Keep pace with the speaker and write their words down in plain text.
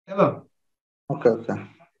Hello. Okay.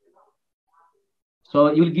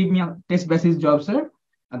 So you will give me a test basis job, sir,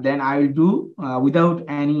 and then I will do without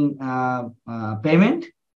any payment.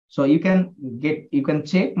 So you can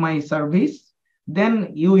check my service,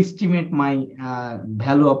 then you estimate my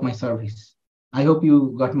value of my service. I hope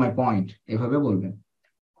you got my point. এভাবে বলবেন।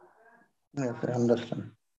 Yes, I understand.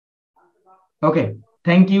 Okay,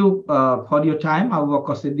 thank you for your time. I will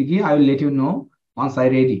I will let you know once I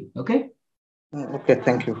ready. Okay. Okay,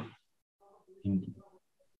 thank you. Thank you.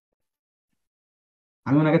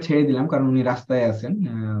 আমি ওনাকে ছেড়ে দিলাম কারণ উনি রাস্তায় আছেন,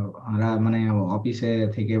 মানে অফিসে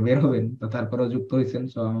থেকে বের হবেন, তো তারপরেও যুক্ত হয়েছেন,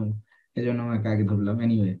 সো এই জন্য ওনাকে আগে ধরলাম।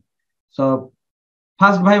 এনিওয়ে, সো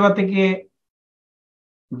ফার্স্ট ভাইবা থেকে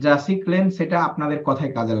যা শিখলেন সেটা আপনাদের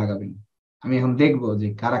কথায় কাজে লাগাবেন। আমি এখন দেখবো যে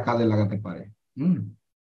কারা কাজে লাগাতে পারে।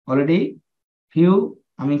 অলরেডি ফিউ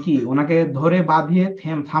আমি কি ওনাকে ধরে বাঁধিয়ে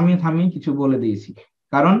থামিয়ে থামিয়ে কিছু বলে দিয়েছি,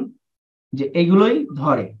 কারণ যে এগুলোই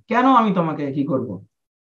ধরে। কেন আমি তোমাকে কি করব,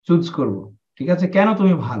 চুজ করব, ঠিক আছে, কেন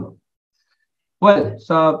তুমি ভালো। Well,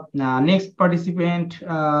 so next participant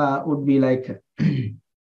would be like,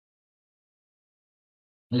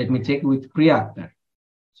 let me check with Priya Akhtar.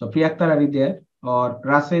 So Priya Akhtar, are you there? Or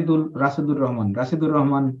Rasidur Rahman. Rasidur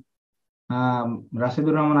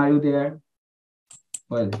Rahman, are you there?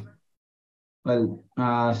 Well,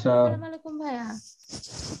 so আসসালামু ভাইয়া।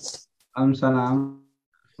 সালাম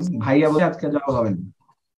ভাইয়া বলে আজকে যাওয়া হবে না।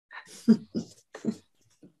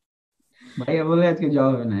 ভাইয়া বলে আজকে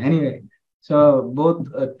যাওয়া হবে না। Anyway, so both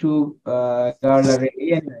two girls are ready.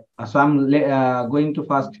 So I'm going to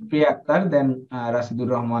first Priya Akhtar, then Rasidur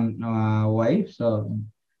Rahman wife. So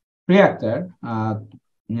Priya Akhtar,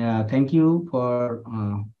 thank you for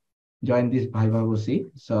join this Viva Bosi.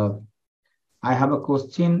 So I have a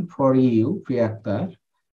question for you, Priya Akhtar.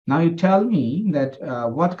 Now you tell me that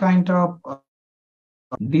what kind of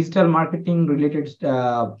digital marketing related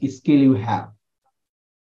skill you have.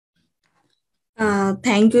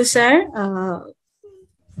 Thank you, sir.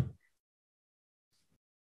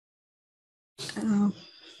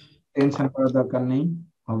 Tension করার দরকার নেই,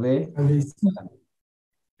 হবে।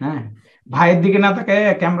 হ্যাঁ, ভাইয়ের দিকে না তাকায়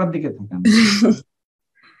ক্যামেরার দিকে তাকান।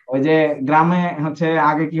 ওই যে গ্রামে হচ্ছে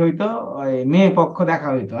আগে কি হইতো, ওই মেয়ে পক্ষ দেখা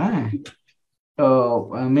হইতো। হ্যাঁ, তো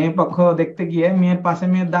মেয়ে পক্ষ দেখতে গিয়ে মেয়ের পাশে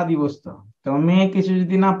মেয়ের দাদি বসতো। তো মেয়ে কিছু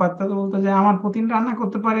যদি না পারতো তো বলতো যে আমার পুতিন রান্না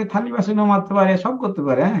করতে পারে, থালি বাসনও মাজতে পারে, সব করতে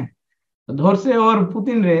পারে। হ্যাঁ, ধরছে ওর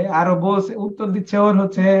পুতিন রে, আর ও বলছে, উত্তর দিচ্ছে ওর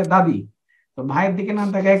হচ্ছে দাদি। তো ভাইয়ের দিকে না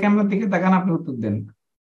তাকায় ক্যামেরার দিকে তাকান, আপনি উত্তর দেন।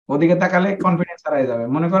 ওদিকে তাকালে কনফিডেন্স হারাই যাবে,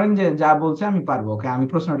 মনে করেন যে যা বলছে আমি পারবো। ওকে, আমি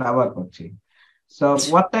প্রশ্নটা আবার করছি। So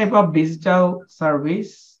what type of digital service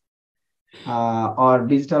or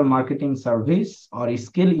digital marketing service or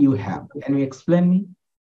skill you have? Can you explain me?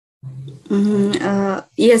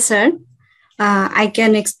 Yes, sir. I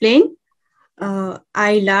can explain.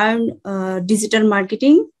 I learned digital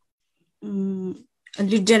marketing,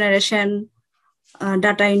 lead generation,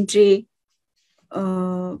 data entry,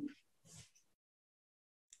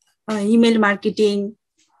 email marketing.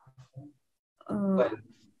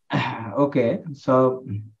 Okay, so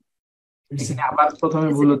এখানে আবার প্রথমে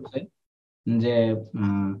ভুল হচ্ছে যে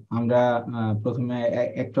আমরা প্রথমে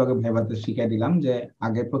একটু আগে ভাইবাতে শিখিয়ে দিলাম যে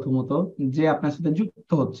আগে প্রথমত যে আপনার সাথে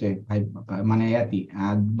যুক্ত হচ্ছে ভাই, মানে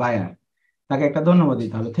বায়ার, তাকে একটা ধন্যবাদ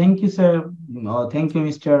দিতে হবে। Thank you sir, thank you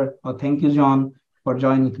mister, thank you John for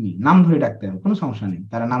join with me. নাম ধরে ডাকতে হবে, কোনো সমস্যা নেই।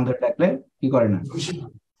 তারা নাম ধরে ডাকলে কি করে না,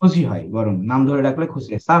 খুশি হয়, বরং নাম ধরে ডাকলে খুশি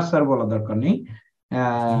হয়। স্যার স্যার বলার দরকার নেই।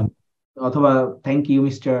 অথবা thank you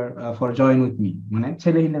mister for join with me, মানে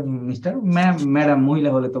ছেলে হলে মিস্টার, ম্যাডাম, মহিলা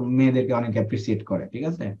হলে তো মেয়েদেরকে অনেক অ্যাপ্রিসিয়েট করে, ঠিক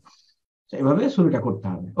আছে। এভাবে শুরুটা করতে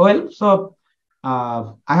হবে। Well, so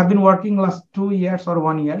I have been working last 2 years or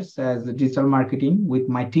 1 year as digital marketing with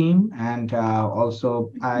my team, and also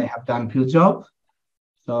I have done few jobs.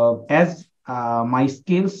 So as my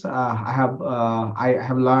skills, I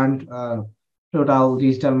have learned total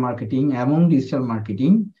digital marketing. Among digital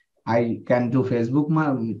marketing, I can do Facebook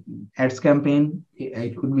ads campaign.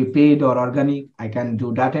 It could be paid or organic. I can do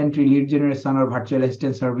data entry, lead generation, or virtual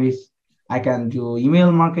assistant service. I can do email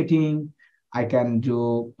marketing. I can do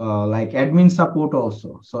like admin support also.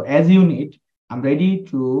 So as you need, I'm ready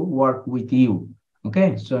to work with you. Okay,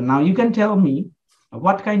 so now you can tell me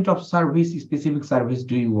what kind of service, specific service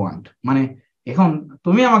do you want? মানে এখন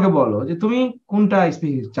তুমি আমাকে বলো যে তুমি কোনটা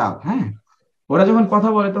specific চাও। হ্যাঁ, ওরা যখন কথা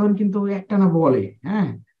বলে তখন কিন্তু একটা না বলে। হ্যাঁ,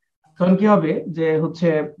 তখন কি হবে যে হচ্ছে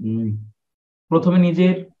প্রথমে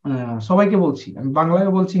নিজের, সবাইকে বলছি, আমি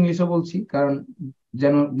বাংলায় বলছি, ইংলিশে বলছি, কারণ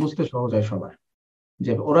যেন বুঝতে সহজ হয় সবার।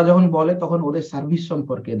 যে ওরা যখন বলে তখন ওদের সার্ভিস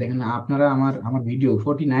সম্পর্কে দেখেন। আপনারা আমার ভিডিও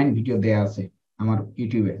 49 ভিডিও দেয়া আছে আমার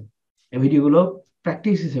ইউটিউবে, এই ভিডিওগুলো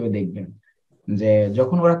প্র্যাকটিস হিসেবে দেখবেন। যে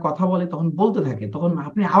যখন ওরা কথা বলে তখন বলতে থাকে, তখন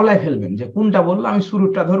আপনি আওলায় ফেলবেন যে কোনটা বললো, আমি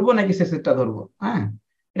শুরুটা ধরবো নাকি শেষেরটা ধরবো। হ্যাঁ,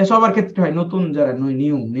 এটা সবার ক্ষেত্রে হয়, নতুন যারা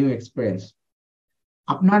নিউ নিউ এক্সপিরিয়েন্স।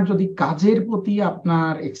 আপনার যদি কাজের প্রতি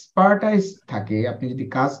আপনার এক্সপার্টাইজ থাকে, আপনি যদি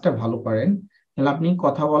কাজটা ভালো করেন, তাহলে আপনি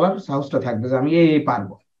কথা বলার সাহসটা থাকবে যে আমি এই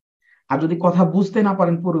পারবো। আর যদি কথা বুঝতে না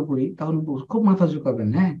পারেন পুরোপুরি, তখন খুব মাথা ঝুঁকাবেন,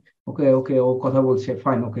 হ্যাঁ ওকে ওকে ও কথা বলছে,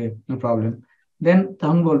 ফাইন, ওকে, নো প্রবলেম। দেন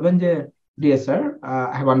তখন বলবেন যে dear sir,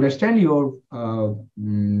 I have understand your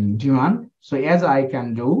demand, so as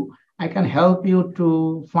I can help you to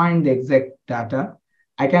find the exact data.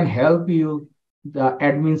 I can help you the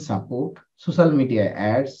admin support, social media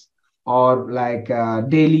ads, or like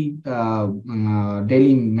daily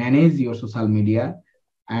manage your social media,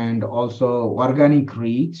 and also organic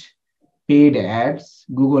reach, paid ads,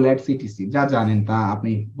 Google ads, etc. যা জানেন তা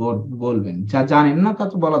আপনি বলবেন, যা জানেন না তা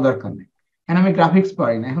তো বলা দরকার নেই। এখন আমি গ্রাফিক্স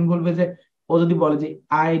পারি না, এখন বলবে যে, ও যদি বলে যে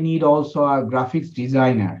I need also a graphics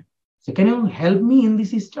designer, can you help me in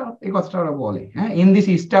this staff, এই কথাটা ওরা বলে। হ্যাঁ, ইন দিস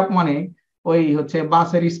স্টাফ মানে ওই হচ্ছে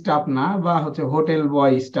বাসের স্টাফ না, বা হচ্ছে হোটেল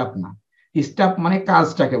বয় স্টাফ না, স্টাফ মানে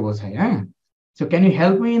কাজটাকে বোঝায়। হ্যাঁ, so can you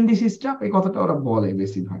help me in this staff, এই কথাটা ওরা বলে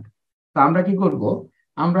বেশিরভাগ। তা আমরা কি করব,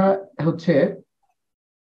 আমরা হচ্ছে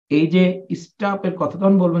এই যে স্টাফের কথা,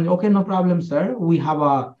 তখন বলবেন যে ওকে, no problem sir, we have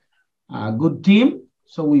a good team,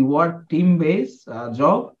 so we work team based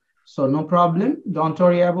job, so no problem, don't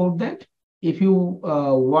worry about that. If you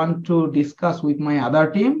want to discuss with my other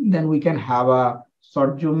team, then we can have a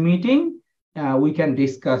short Zoom meeting, we can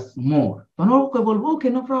discuss more. তখন ওকে বলবো ওকে,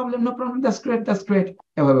 no problem, no problem, that's great,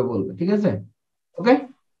 এভাবে বলবে, ঠিক আছে? ওকে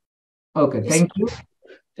ওকে, thank you,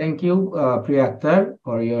 thank you, Priya Akhtar,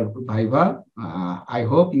 for your Viva. I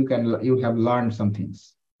hope you have learned some things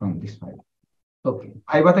from this Viva. Okay,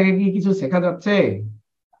 Viva থেকে কি কিছু শেখা যাচ্ছে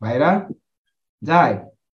ভাইরা? যায়?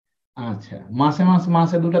 আচ্ছা, মাসে মাসে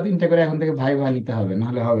মাসে দুটা তিনটা করে এখন থেকে ভাইভা নিতে হবে,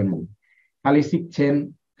 নাহলে হবে না। খালি শিখছেন,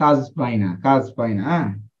 কাজ পাই না, কাজ পাই না। হ্যাঁ,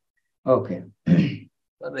 ওকে।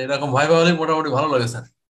 এরকম ভাইবা হলে মোটামুটি ভালো লাগে স্যার।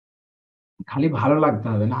 খালি ভালো লাগতে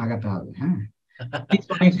হবে না, আগাতে হবে। হ্যাঁ,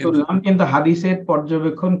 অনেক শুনলাম, কিন্তু হাদিসের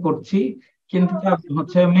পর্যবেক্ষণ করছি, কিন্তু তা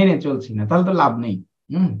হচ্ছে মেনে চলছি না, তাহলে তো লাভ নেই।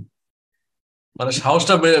 মানে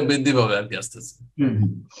সাহসটা বৃদ্ধি পাবে আর কি আস্তে আস্তে।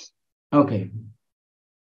 ওকে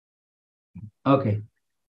ওকে,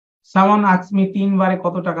 সামান আজমি 3 বারে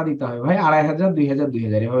কত টাকা দিতে হবে? ভাই 2500, 2000,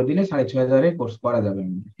 2000 এভাবে দিলে 6500 কোর্স করা যাবে।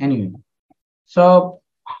 এনিওয়ে, সো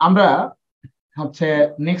আমরা হচ্ছে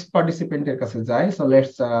নেক্সট পার্টিসিপেন্টের কাছে যাই। So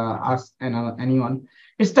let's ask anyone.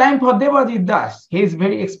 It's time for Debajit Das, he is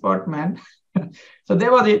very expert man. So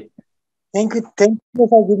Debajit, thank you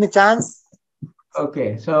for giving me chance. Okay,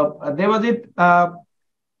 so Devajit,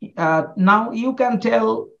 now you can tell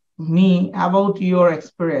me about your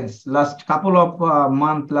experience. Last couple of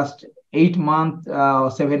months, last 8 months,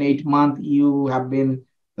 7-8 months, you have been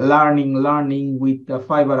learning with the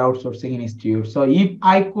Fiverr Outsourcing Institute. So if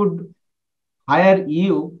I could hire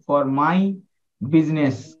you for my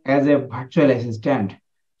business as a virtual assistant,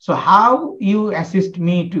 so how you assist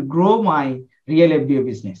me to grow my real FBA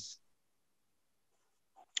business?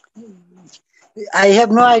 I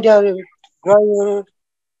have no idea grow your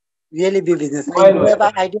really big business. I don't have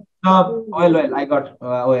an idea. I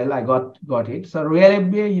got it. So real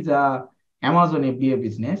FBA is a Amazon FBA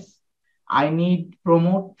business. I need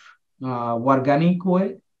promote organic way,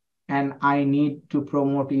 and I need to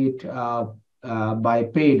promote it by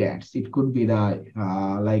paid ads. It could be the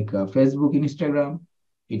like Facebook, Instagram.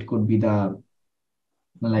 It could be the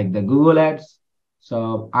like the Google ads. So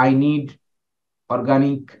I need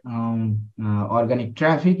organic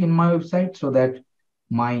traffic in my website, so that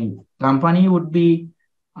my company would be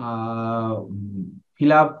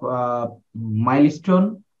fill up milestone,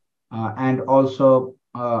 and also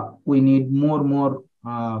we need more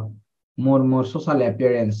social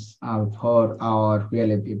appearance for our real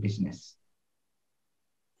estate business.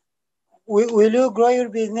 Will you grow your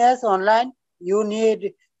business online? You need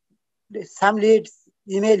some leads,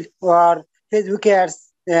 email or Facebook ads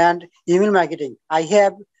and email marketing. I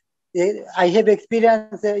have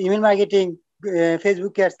experience email marketing,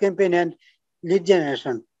 Facebook ads campaign and lead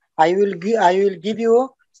generation. I will give you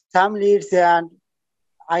some leads, and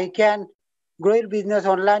I can grow your business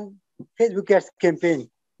online Facebook ads campaign.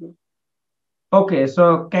 Okay, so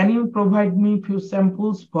can you provide me few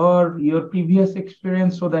samples for your previous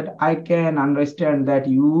experience, so that I can understand that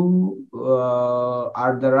you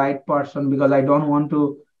are the right person, because I don't want to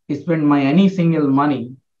spend my any single money,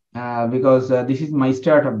 because this is my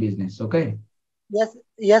startup business. Okay.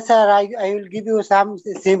 Yes, sir. I will give you some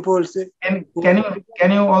samples.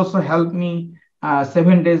 Can you also help me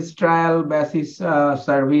 7 days trial basis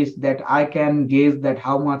service, that I can gauge that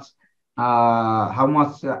how much how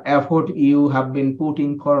much effort you have been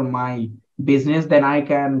putting for my business, then I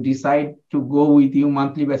can decide to go with you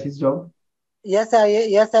monthly basis job. Yes, sir.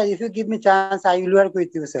 Yes, sir. If you give me chance, I will work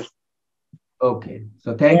with you, sir. Okay, so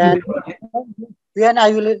thank you. And when I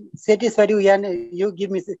will satisfy you when you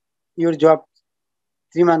give me your job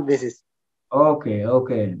 3-month basis. Okay,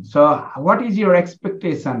 okay. So what is your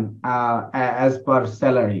expectation as per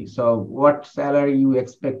salary? So what salary you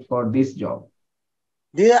expect for this job?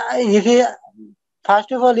 If you, first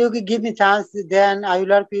of all, you give me chance, then I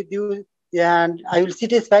will work with you and I will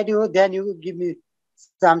satisfy you, then you give me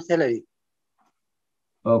some salary.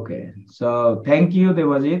 Okay, so thank you,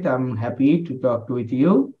 Devajit. I'm happy to talk with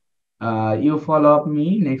you. You follow up me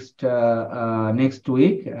next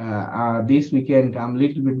week. This weekend I'm a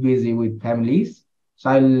little bit busy with families, so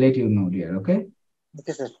I'll let you know, dear. Okay.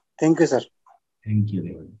 Okay, sir. Thank you, sir. Thank you,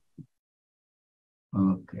 Devajit.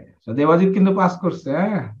 Okay, so Devajit কিন্তু pass করছে,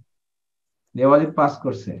 হ্যাঁ, Debajit pass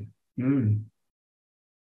করছে।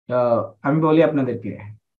 তো আমি বলি আপনাদেরকে,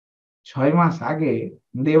 6 মাস আগে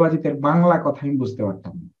দেবাজিতের বাংলা কথা আমি বুঝতে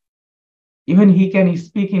পারতাম না। Even he can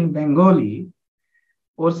speak in Bengali.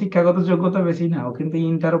 ওর শিক্ষাগত যোগ্যতা বেশি না, ও কিন্তু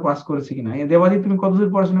ইন্টারও পাস করেছে কিনা। দেবাজিৎ, তুমি কতদূর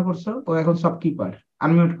পড়াশোনা করছো? ও এখন সব কিপার।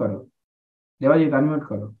 আনমিউট করো দেবাজিৎ, আনমিউট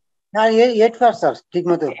করো। না, 8 পাস, স্যার, ঠিক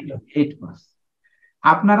মতো 8 পাস।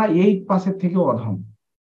 আপনারা 8 পাসের থেকে অধম।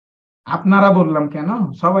 আপনারা বললাম কেন,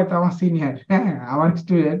 সবাই তো আমার সিনিয়র, হ্যাঁ, আমার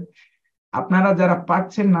স্টুডেন্ট। আপনারা যারা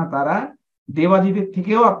পারছেন না তারা দেবাজিতের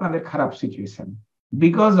থেকেও আপনাদের খারাপ situation,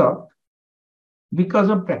 because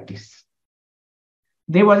of practice.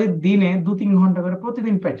 Debajit দিনে 2-3 ঘন্টা করে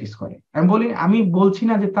প্রতিদিন প্র্যাকটিস করে। আমি বলছি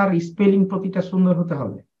না যে তার স্পেলিং প্রতিটা সুন্দর হতে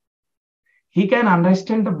হবে। He can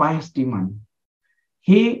understand the bias demand.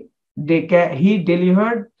 He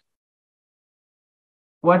delivered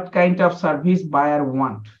what kind of service buyer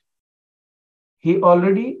want. He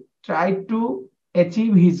already tried to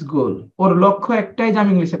achieve his goal. ওর লক্ষ্য একটাই যে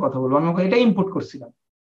আমি ইংলিশে কথা বলবো। আমি ওকে এটাই ইনপুট করছিলাম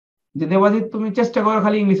যে দেবাজিৎ তুমি চেষ্টা করো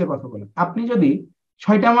খালি ইংলিশে কথা বলো। আপনি যদি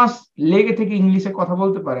 6টা মাস লেগে থেকে ইংলিশে কথা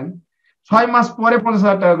বলতে পারেন, 6 মাস পরে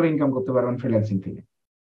 50,000 টাকা করে ইনকাম করতে পারবেন ফ্রিল্যান্সিং থেকে,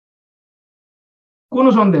 কোনো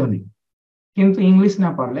সন্দেহ নেই। কিন্তু ইংলিশ না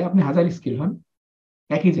পারলে আপনি হাজার স্কিল হন,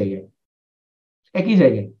 একই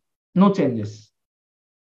জায়গায় নো চেঞ্জেস।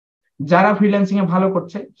 যারা ফ্রিল্যান্সিং এ ভালো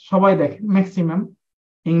করছে সবাই দেখেন ম্যাক্সিমাম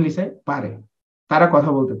ইংলিশে পারে, তারা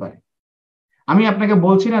কথা বলতে পারে। আমি আপনাকে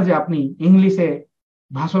বলছি না যে আপনি ইংলিশে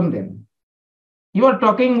ভাষণ দেন। You are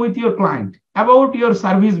talking with your client about your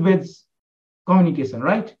service based communication,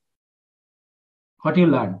 right? What you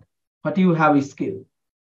learn, what you have skill.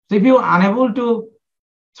 So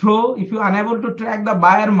if you unable to track the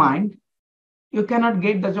buyer mind, you cannot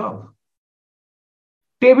get the job.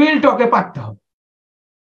 Table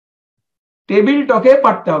টকে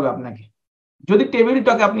পারতে হবে আপনাকে। যদি table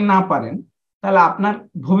টকে আপনি না পারেন তাহলে আপনার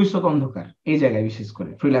ভবিষ্যৎ অন্ধকার এই জায়গায়, বিশেষ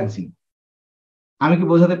করে ফ্রিল্যান্সিং। আমি কি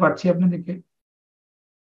বোঝাতে পারছি আপনাদেরকে?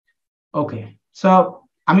 ওকে, সো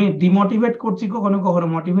আমি ডিমোটিভেট করছি, কখনো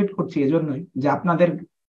মোটিভেট করছি এজন্যই যে আপনাদের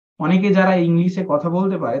অনেকে যারা ইংলিশে কথা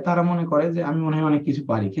বলতে পারে তারা মনে করে যে আমি মনে হয় অনেক কিছু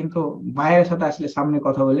পারি, কিন্তু বাইরের সাথে আসলে সামনে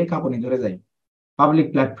কথা বলে কাঁপুনি ধরে যায়। পাবলিক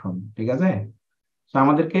প্ল্যাটফর্ম, ঠিক আছে? তো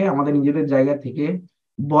আমাদেরকে আমাদের নিজেদের জায়গা থেকে,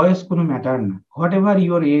 বয়স কোনো ম্যাটার না। What ever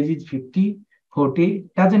your age is 50, 40,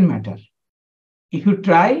 doesn't matter. If you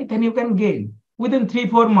try, then you can gain. Within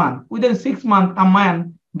 3-4 months, within 6 months, a man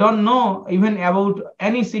don't know even about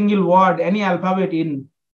any single word, any alphabet in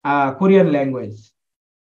Korean language.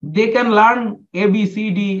 They can learn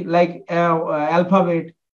ABCD like alphabet.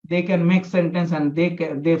 They can make sentence and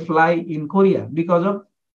they fly in Korea because of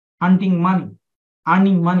earning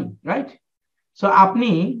money, right? So আপনি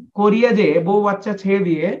Korea যে বউ বাচ্চা ছেড়ে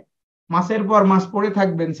দিয়ে মাসের পর মাস পড়ে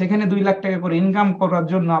থাকবেন, সেখানে 2 লাখ টাকা করে ইনকাম করার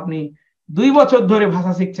জন্য আপনি 2 বছর ধরে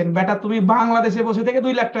ভাষা শিখছেন। বেটা, তুমি বাংলাদেশে বসে থেকে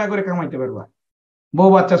 2 লাখ টাকা করে কামাইতে পারবা বউ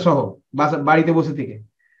বাচ্চা সহ, বাড়িতে বসে থেকে।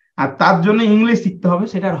 আর তার জন্য ইংলিশ শিখতে হবে,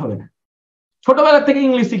 সেটা আর হবে না। ছোটবেলা থেকে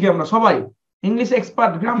ইংলিশ শিখি আমরা সবাই, English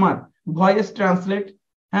expert, grammar, voice translate,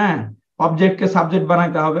 হ্যাঁ, অবজেক্টকে সাবজেক্ট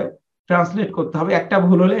বানাইতে হবে, ট্রান্সলেট করতে হবে। একটা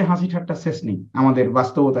ভুল হলে হাসি ঠাট্টা শেষ নেই, আমাদের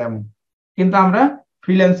বাস্তবতা এমন। কিন্তু আমরা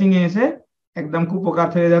ফ্রিল্যান্সিং এ এসে একদম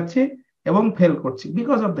কুপোকাত হয়ে যাচ্ছি এবং ফেল করছি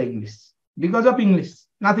because of the English, because of English,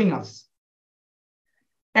 nothing else.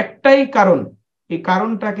 একটাই কারণ, এই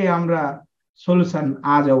কারণটাকে আমরা সলিউশন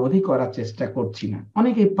আজ অবধি করার চেষ্টা করছি না।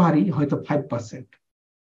 অনেকেই পারি, হয়তো 5%,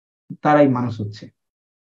 তারাই মানুষ হচ্ছে।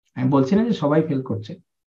 আমি বলছি না যে সবাই ফেল করছে,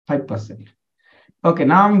 5%। ওকে,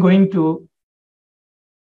 now I am going to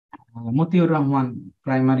Mutiur Rahman,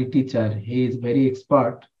 primary teacher. He is very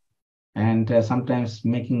expert and sometimes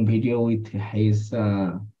making video with his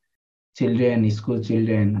children, school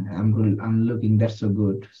children. I'm looking. That's so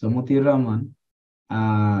good. So Mutir Rahman,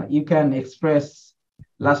 you can express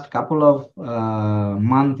last couple of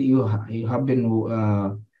month you have been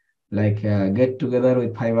get together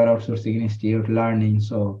with Fiverr Outsourcing Institute learning.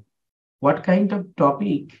 So what kind of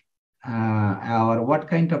topic or what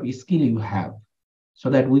kind of skill you have, so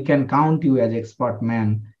that we can count you as expert man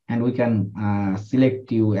and we can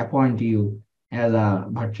select you, appoint you as a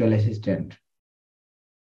virtual assistant.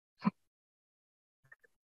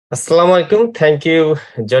 Assalamu alaikum. Thank you,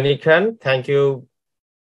 Johnny Khan. Thank you.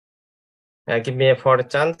 Give me for a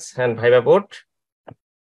chance and Viva board.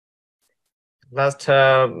 Last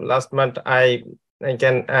month I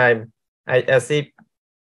achieved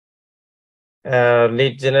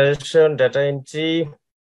lead generation, data entry,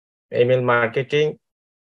 email marketing,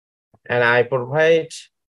 and I provide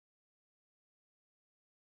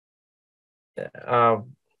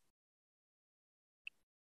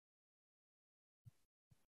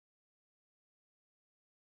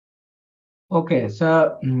Okay,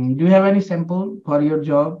 so do you have any sample for your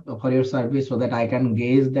job, for your service, so that I can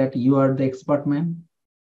gauge that you are the expert man?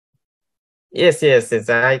 yes.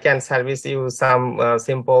 I can service you some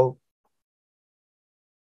simple.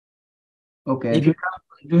 Okay, do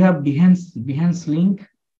you have Behance link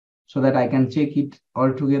so that I can check it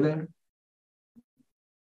all together?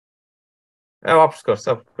 Of course.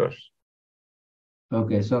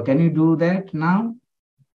 Okay, so can you do that now?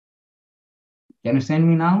 Can you send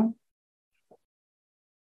me now?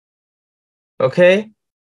 Okay.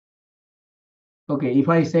 Okay, if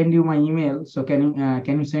I send you my email, so can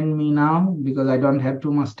you send me now, because I don't have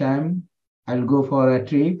too much time. I'll go for a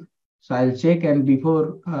trip, so I'll check, and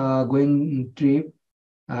before going trip,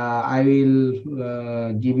 I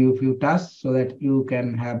will give you a few tasks so that you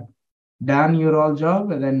can have done your all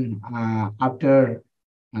job, and then after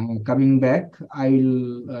coming back, I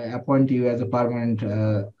will appoint you as a permanent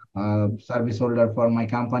service holder for my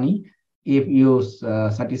company. If you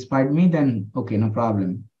satisfied me, then okay, no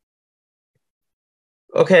problem.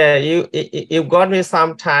 Okay, you got me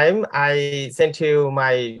some time. I sent you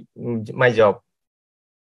my job.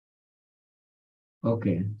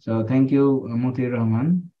 Okay, so thank you, Mutir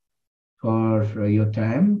Rahman, for your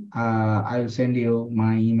time. I will send you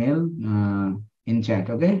my email in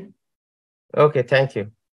chat. Okay. Okay, thank you.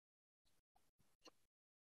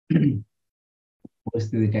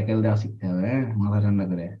 পরিস্থিতি tackle দেওয়া শিখতে হবে, হ্যাঁ, মাথা ঠান্ডা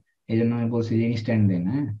করে। এই জন্য আমি বলছি যে ইনস্ট্যান্ট দেন,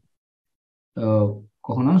 হ্যাঁ। তো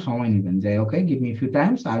কখনো সময় নেবেন যে ওকে, give me few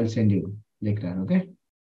Times, I will send you later. ওকে,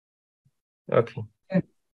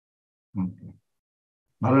 ওকে,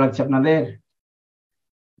 ভালো লাগছে আপনাদের?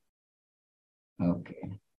 ওকে,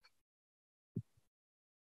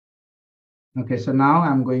 okay, so now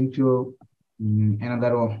I'm going to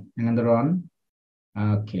another one.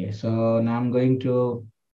 Okay, so now I'm going to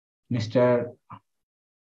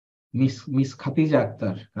Miss Khatija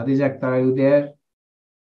Akhtar. Khatija Akhtar, are you there?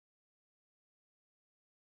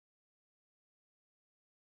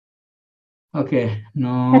 Okay,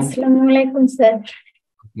 no. Assalamualaikum, sir.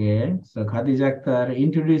 Okay, so Khatija Akhtar,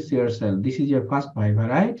 introduce yourself. This is your first Fiverr,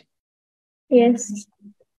 right? Yes.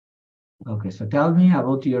 Okay, so tell me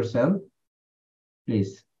about yourself,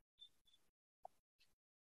 please.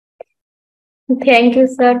 Thank you,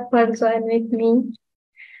 sir, for joining with me.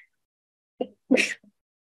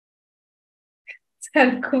 Sir,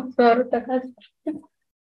 খুব সরটা কাজ।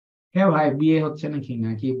 হ্যাঁ ভাই, বিয়ে হচ্ছে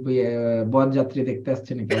নাকি বরযাত্রী দেখতে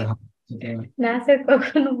আসছে নাকি? না স্যার,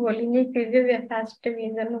 কখনো বলিনি, ফিজিওতে ফার্স্ট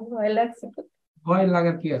বিয়ের জন্য ভয় লাগছে। ভয়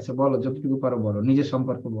লাগার কি আছে, বলো, যতটুকু পারো বলো, নিজের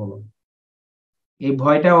সম্পর্কে বলো। এই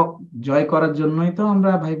ভয়টা জয় করার জন্যই তো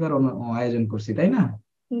আমরা ভাইবার আয়োজন করছি, তাই না?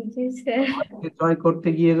 জি স্যার। জয় করতে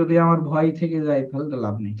গিয়ে যদি আমার ভয় থেকে যায়, তাহলে তো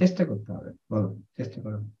লাভ নেই। চেষ্টা করতে হবে, বলো, চেষ্টা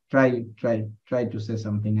করো। Try to say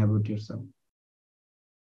something about yourself.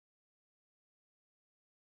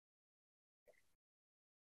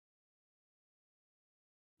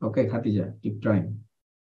 Okay, Khatija, keep trying.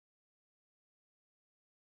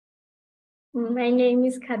 My name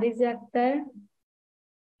is Khadija Akhtar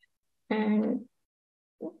and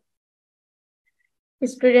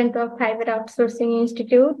student of Fiverr Outsourcing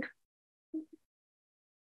Institute.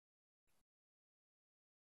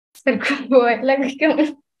 Sir, খুব ভয় লাগে কেমন?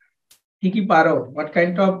 কি কি পারো? What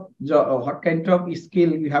kind of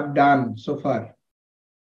skill you have done so far?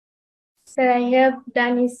 Sir, I have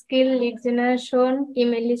done skill lead generation,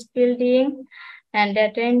 email list building, and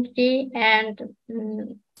data entry, and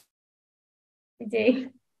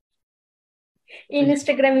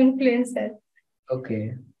Instagram influencer. Okay,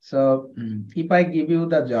 so if I give you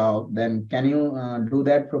the job, then can you do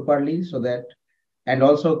that properly, so that, and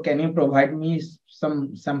also can you provide me some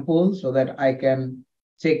samples so that I can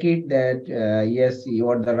check it that yes, you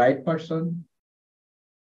are the right person?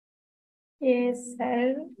 Yes, sir.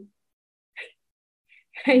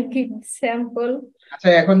 I give sample. আচ্ছা,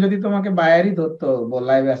 এখন যদি তোমাকে বায়ারই ধরতো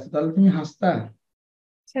লাইভে আসতো তাহলে তুমি হাসতা?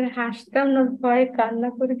 Sir হাসতাম না, ভয়ে কান্না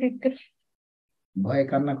করে দিতে। ভয়ে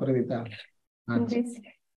কান্না করে দিতা? আচ্ছা, জি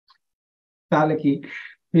স্যার। তাহলে কি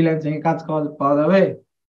ফ্রিল্যান্সিং এ কাজ পাওয়া যাবে?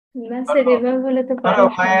 না স্যার, এভাবে বলে তো ধরো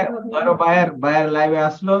পাওয়া সম্ভব না। বায়ার লাইভে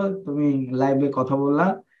আসলো, তুমি লাইভে কথা বললা,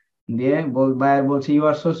 দিয়ে বায়ার বলছে you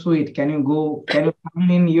R so sweet, can you come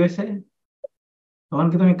in USA? তখন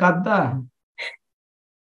কি তুমি কাঁদতা?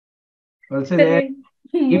 বলছে যে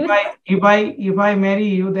if I marry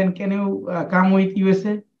you, then can you come with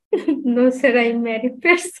USA? No sir, I married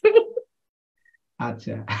person.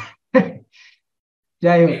 আচ্ছা,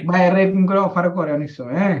 যাই হোক, বায়ার এরকম করে অফার করে অনেক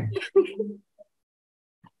সময়। হ্যাঁ,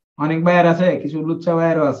 অনেক বায়ার আছে, কিছু লুচ্চা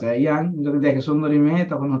বায়ারও আছে, ইয়াং, যদি দেখে সুন্দরী মেয়ে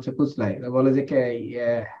তখন হচ্ছে কুচলাই, বলে যে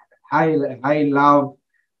high high love,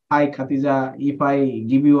 high খাতিজা, if I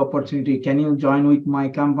give you opportunity, can you join with my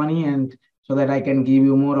company and so that I can give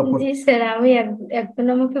you more G opportunity? Sir, আমি একজন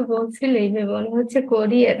আমাকে বলছিল এইভাবে, উনি হচ্ছে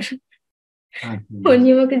কোরিয়ার। আচ্ছা, উনি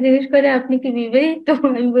আমাকে জিজ্ঞেস করে আপনি কি বিবাহিত,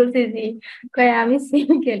 আমি বলছি জি। কয় আমি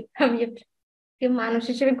সিঙ্গেল, আমি আপনাকে মানুষ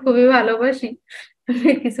হিসেবে খুবই ভালোবাসি, আমি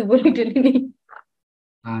আর কিছু বলি টলি নেই।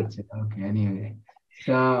 আচ্ছা, ওকে, এনিওয়ে,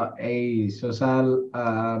 সো এই সোশ্যাল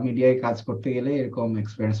মিডিয়ায় কাজ করতে গেলে এরকম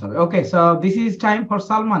এক্সপেরিয়েন্স হবে। ওকে, so this is time for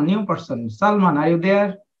Salman, new person. Salman, are you there?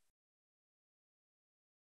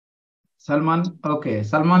 Salman, okay,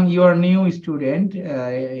 Salman, you are new student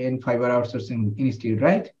in Fiverr Outsourcing Institute,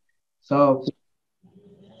 right? So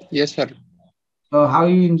Yes, sir. how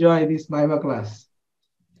you enjoy this Viva class?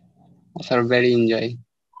 Sir, very enjoy.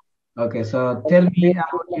 Okay, so tell me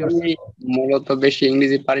about yourself. মূলত বেশি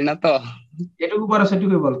ইংরেজি পারি না তো। যেটুকু পারো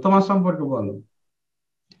সেটুকুই বলো, তোমার সম্পর্কে বলো।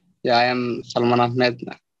 Yeah, I am Salman Ahmed.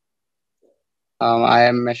 I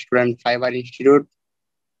am a student Fiverr Institute.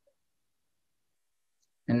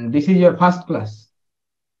 And this is your first class?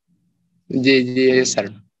 Yes, sir.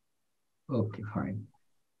 Okay, fine.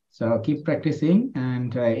 So keep practicing and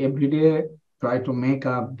every day try to make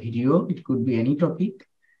a video. It could be any topic,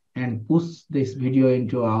 and push this video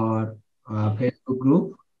into our Facebook group.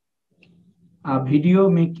 Video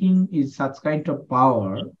making is such kind of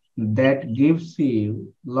power that gives you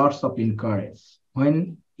lots of encourage. When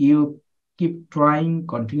you keep trying,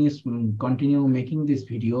 continue making this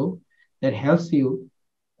video, that helps you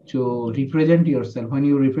to represent yourself. When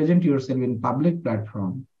you represent yourself in public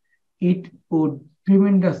platform, it would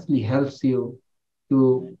tremendously helps you to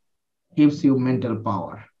gives you mental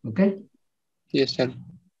power. Okay. Yes, sir.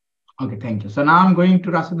 Okay, thank you. So now I'm going to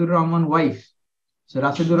Rasidur Rahman wife. So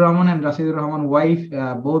Rasidur Rahman and Rasidur Rahman wife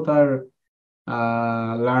both are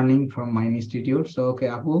learning from my institute. So okay,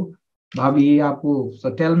 Apu, Bhabi, Apu. So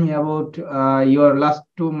tell me about your last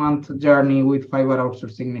 2-month journey with Fiverr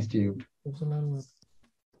Outsourcing Institute.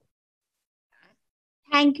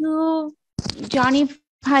 Thank you, Johnny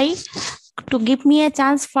Bhai, to give me a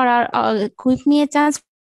chance for give me a chance.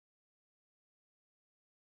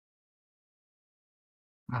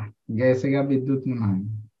 গেছে গা বিদ্যুৎ মনে হয়।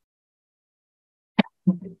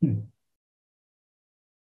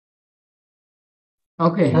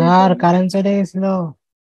 ওকে, আর current চলে গেছিল।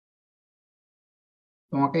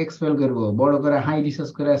 তোমাকে expel করবো, বড় করে হাই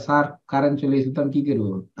রিসার্চ করে স্যার কারেন্ট চলে গেছে, তুমি কি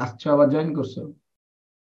করবো? আসছো আবার জয়েন করছো।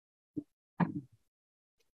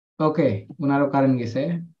 ওকে, উনারও কারেন্ট গেছে।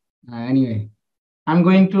 Anyway, I'm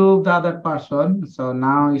going to the other person. So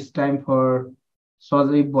now it's time for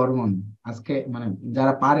সজীব বর্মন। আজকে মানে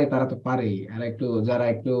যারা পারে তারা তো পারেই, আর একটু যারা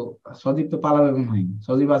একটু, সজীব তো পালাবে মনে হয়।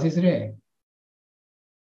 সজীব আছিস রে?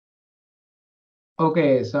 ওকে,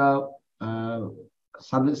 so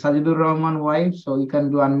Sajidur Rahman wife, so you can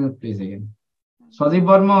do unmute please again. Sojib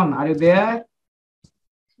Burman, are you there?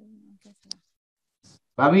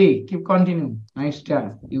 Bhabi, keep continue. Nice job.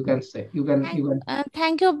 You can say, you can.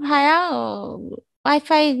 Thank you, Bhaya.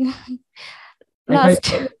 Wi-Fi lost.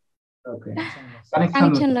 Okay.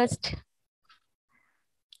 Connection lost.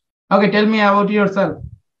 Okay, tell me about yourself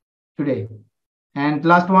today. And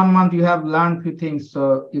last 1 month you have learned few things, so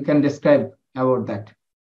you can describe about that.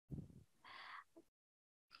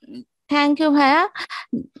 Thank you, Bhaya.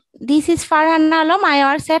 This is Farhan Alam. I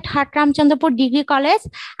work at Hatram Chandapur Degree College.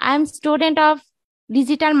 I am student of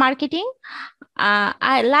digital marketing.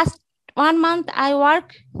 Last 1 month I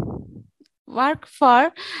work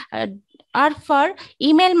for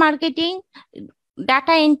email marketing,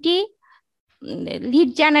 data entry, lead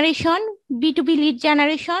generation, B2B lead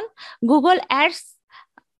generation, Google Ads,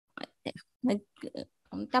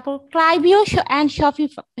 Klaviyo and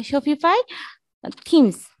Shopify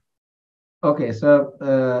themes. Okay, so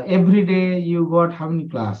every day you got how many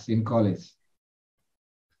class in college?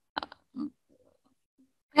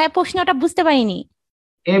 হ্যাঁ প্রশ্নটা বুঝতে পারিনি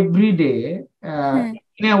Every day হ্যাঁ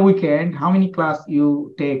in a weekend, how many class you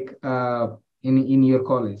take in your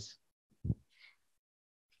college?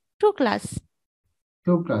 2 class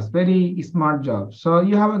 2 class. Very smart job. So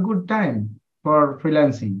you have a good time for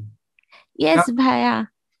freelancing. yes ভাইয়া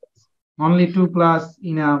Only 2 class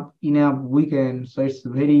in a weekend, so it's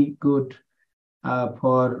very good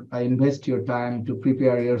for invest your time to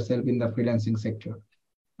prepare yourself in the freelancing sector.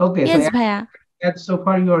 Okay, so yes ভাইয়া that's so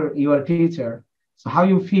far you are teacher. So how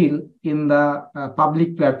you feel in the public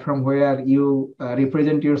platform where you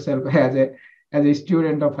represent yourself as a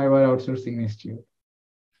student of Fiverr Outsourcing Institute?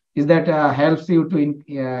 Is that helps you to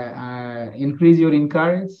increase your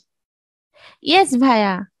encourage? yes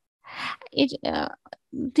ভাইয়া it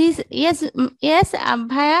this yes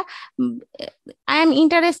ভাইয়া I am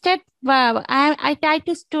interested I try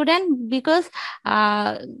to student because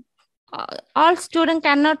all student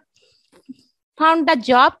cannot found the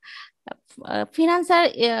job financer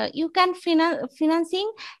you can financing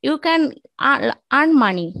you can earn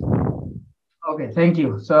money Okay, thank you.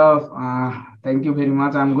 So thank you very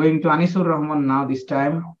much. I'm going to Anisur Rahman now this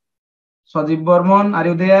time. Sajib Burman, are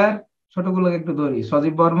you there? ছোটগুলোকে একটু ধরি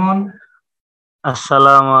সজীব Barman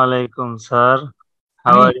Assalamu alaikum, sir.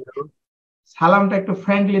 How আমি are you? সালামটা একটু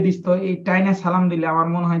friendly this তো এই টাইনে সালাম দিলে আমার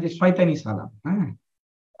মনে হয় যে শয়তানি সালাম হ্যাঁ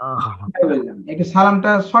একটু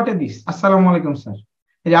সালামটা শর্টে দিস আসসালামু আলাইকুম স্যার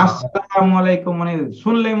এই যে আসসালামু আলাইকুম মানে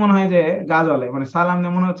শুনলেই মনে হয় যে গা জ্বলে মানে সালাম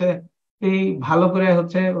দিয়ে মনে হচ্ছে এই ভালো করে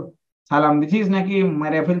হচ্ছে সালাম দিছিস নাকি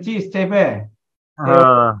মেরে ফেলছিস চেপে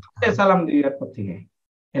সালাম দিবি এরপর থেকে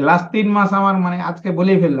এই লাস্ট 3 মাস আমার মানে আজকে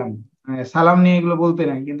বলেই ফেললাম সালাম নিয়ে এগুলো বলতে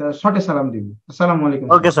নাই কিন্তু শর্টে সালাম দিবি আসসালামু আলাইকুম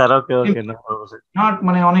Okay, sir. Okay. No problem. Not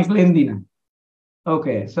মানে অনেক লেন্দি না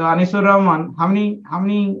Okay, so Anisur Rahman, how many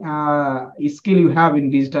skill you have in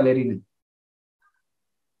digital arena?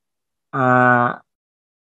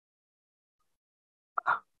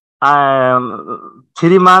 I am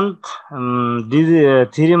 3 month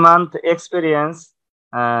 3 month experience.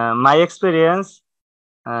 My experience.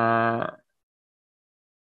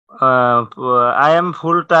 I am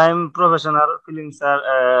full-time professional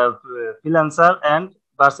freelancer and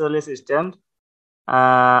virtual assistant.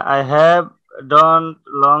 I have done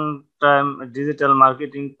long-time digital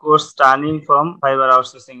marketing course training from Fiverr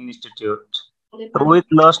Outsourcing Institute. With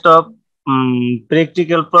lots of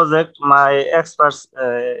practical project,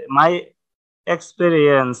 my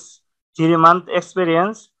experience, 3 month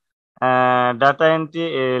experience, data entry,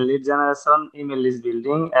 lead generation, email list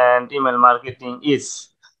building, and email marketing is.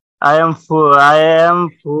 I am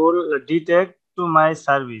full detect to my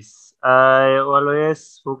service. I always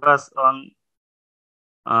focus on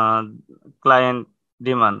client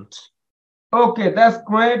demand. Okay, that's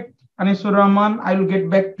great, Anisur Rahman. I will get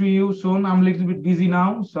back to you soon. I'm a little bit busy now,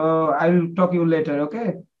 so I will talk to you later. Okay,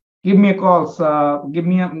 give me a call. Give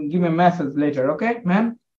me a message later. Okay, man.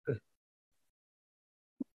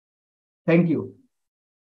 Thank you.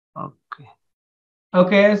 Okay.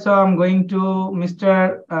 Okay, so I'm going to Mr.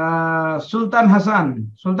 Sultan Hassan.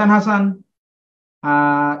 Sultan Hassan,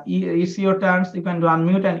 it's your turn. You can do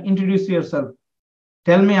unmute and introduce yourself.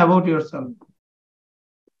 Tell me about yourself.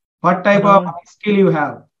 What type of skill you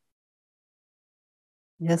have?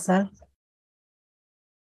 Yes, sir.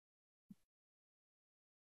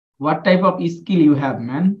 What type of skill you have,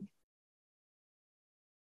 man?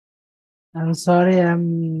 I'm sorry, I'm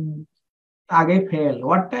আগে fail.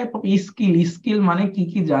 What type of skill? Skill মানে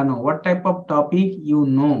কি জানো? What type of topic you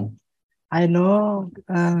know? I know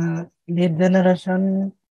lead generation,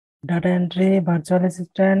 data entry, virtual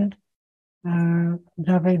assistant,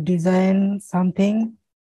 graphic design, something.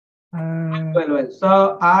 Well. So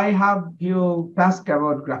I have few tasks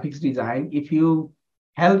about graphics design. If you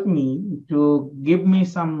help me to give me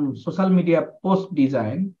some social media post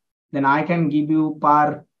design, then I can give you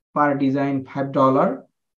per design $5.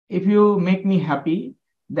 If you make me happy,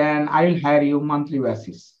 then I will hire you monthly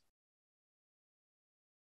basis.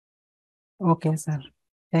 Okay, sir.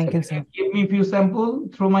 Thank you, sir. Give me few sample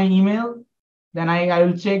through my email, then I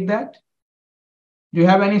will check that. Do you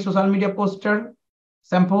have any social media poster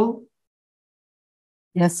sample?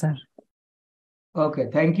 Yes, sir. Okay,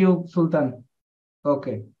 thank you, Sultan.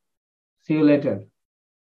 Okay, see you later.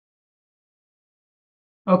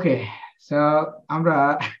 Okay, so আমরা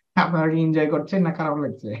আপনারা enjoy করছেন না খারাপ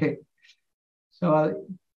লাগছে? সবার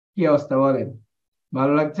কি অবস্থা বলেন?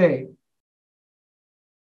 ভালো লাগছে?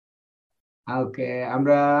 ওকে,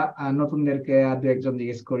 আমরা নতুনদেরকে আর দু একজন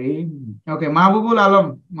জিজ্ঞেস করি। ওকে, Mahbubul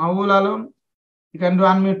Alam, you can do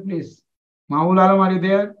unmute please. Mahbubul Alam, are you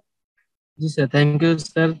there? Yes, sir. Thank you,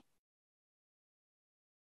 sir.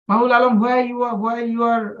 Mahul Alam, why you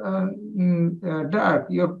are dark?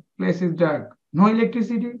 Your place is dark. No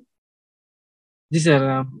electricity? Yes,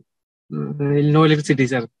 sir. No electricity,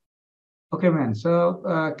 sir. Okay, man. So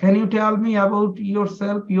can you tell me about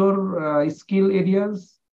yourself, your skill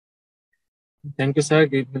areas? Thank you, sir.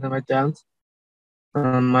 Give me the chance.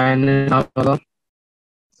 My name is Abdullah.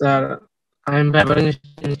 Sir, I'm Fiverr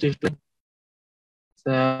Institute.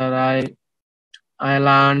 Sir, I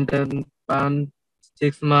learned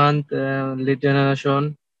 6 months lead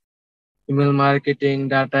generation, email marketing,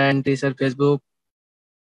 data entry, sir, Facebook.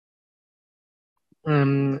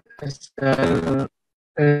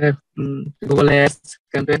 Sir, Google Ads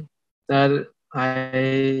campaign. Sir,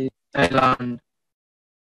 I learned.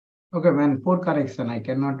 Okay, man. For correction, I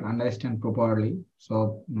cannot understand properly. So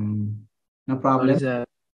no Sorry, problem. sir.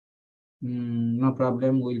 No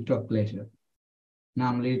problem. We'll talk later. Now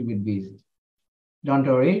I'm a little bit busy. Don't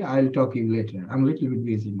worry. I'll talk you later. I'm a little bit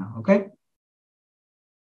busy now. Okay.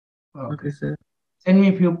 Okay, sir. Send me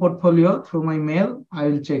a few portfolio through my mail. I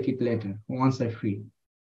will check it later once I'm free.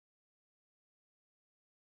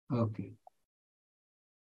 Okay.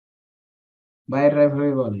 বাইরের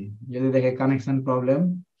ভাবে বলে যদি দেখে connection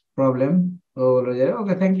problem ও বলে যে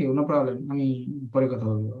okay thank you know problem আমি পরে কথা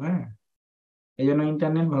বলবো হ্যাঁ এই জন্য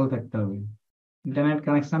ইন্টারনেট ভালো থাকতে হবে internet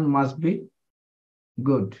connection must be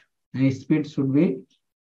good and speed should be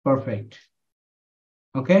perfect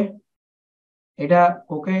okay এটা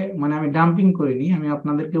ওকে মানে আমি ডাম্পিং করিনি আমি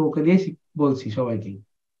আপনাদেরকে ওকে দিয়ে বলছি সবাইকে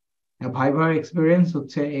ভাইভার এক্সপিরিয়েন্স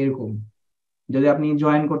হচ্ছে এরকম যদি আপনি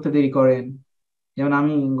জয়েন করতে দেরি করেন যেমন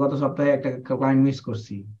আমি গত সপ্তাহে একটা ক্লায়েন্ট মিস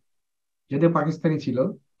করছি যদিও পাকিস্তানি ছিল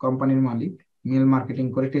কোম্পানির মালিক মেল মার্কেটিং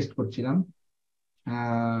করে টেস্ট করছিলাম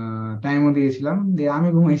টাইমও দিয়েছিলাম দিয়ে আমি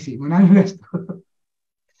ঘুমাইছি মানে আমি ব্যস্ত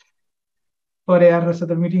পরে আর ওর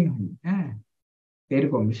সাথে মিটিং হয়নি হ্যাঁ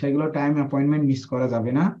এরকম বিষয়গুলো টাইম অ্যাপয়েন্টমেন্ট মিস করা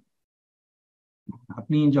যাবে না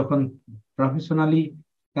আপনি যখন প্রফেশনালি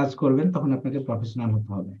কাজ করবেন তখন আপনাকে প্রফেশনাল হতে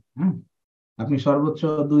হবে হ্যাঁ আপনি সর্বোচ্চ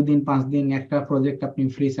 2 দিন 5 দিন একটা প্রজেক্ট আপনি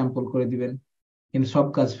ফ্রি স্যাম্পল করে দিবেন কিন্তু সব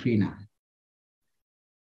কাজ ফ্রি না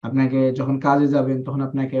আপনাকে যখন কাজে যাবেন তখন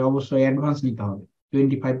আপনাকে অবশ্যই অ্যাডভান্স নিতে হবে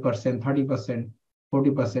 25%, 30%,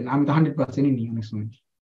 40%। আমি তো 100%ই নিই অনেক সময়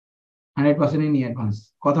 100%ই নিই অ্যাডভান্স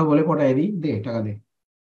কথা বলে পটাই দিই দে টাকা দে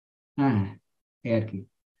হ্যাঁ এই আর কি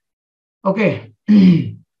ওকে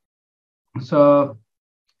so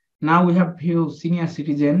now we have few senior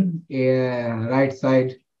citizen right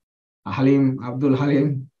side Halim Abdul Halim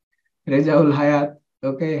Rezaul Hayat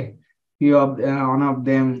okay few of one of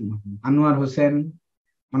them Anwar Hussain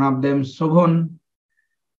one of them Shobhan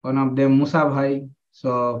one of them Musa Bhai so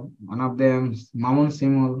one of them Mamun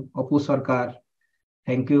Simul Apu Sarkar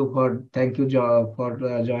thank you for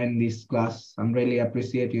join this class I'm really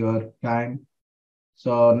appreciate your time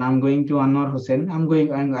so now I'm going to Anwar Hussain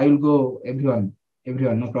I will go everyone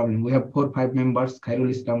no problem we have 4-5 members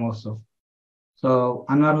Khairul Islam also so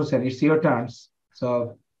Anwar Hussain it's your turns so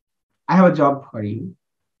I have a job for you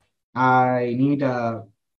I need a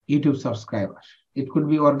YouTube subscriber it could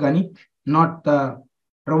be organic not the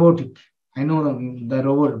robotic I know the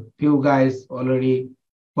robot few guys already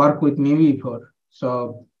work with me before so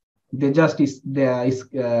they just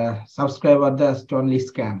subscriber just only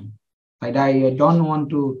scam and I don't want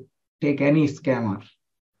to take any scammer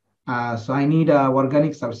so I need a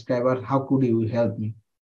organic subscriber how could you help me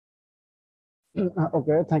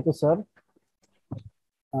Okay, thank you, sir.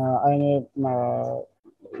 I'm a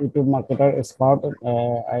YouTube marketer expert.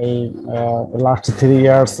 I last 3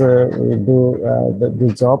 years do the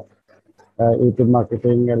job YouTube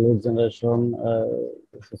marketing, lead generation,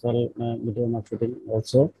 social media marketing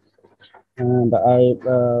also, and I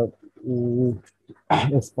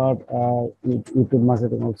expert YouTube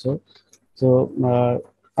marketing also. So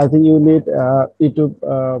I think you need YouTube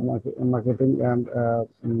marketing and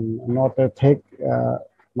not a fake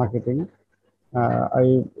marketing. I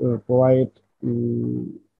provide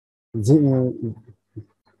genuine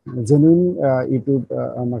YouTube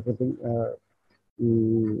marketing.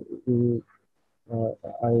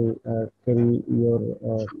 I carry your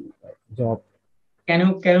job. Can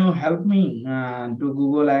you help me do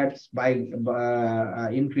Google Ads by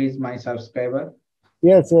increase my subscriber?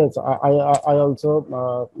 Yes. I also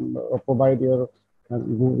provide your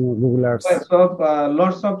Google Ads. So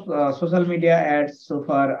lots of social media ads so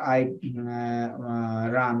far I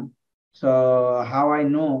run. So how I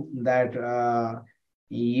know that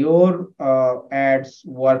your ads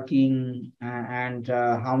working and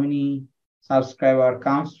how many subscriber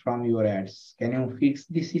comes from your ads? Can you fix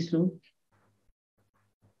this issue?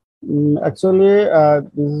 Actually,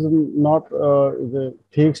 this is not the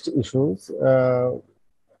fixed issues.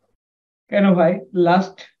 কেন ভাই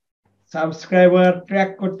last subscriber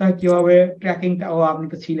track করতে হয় কিভাবে ট্র্যাকিংটা আপনি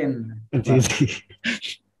তো ছিলেন না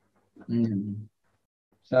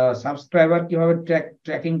subscriber কিভাবে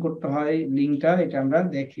ট্র্যাকিং করতে হয় লিংকটা এটা আমরা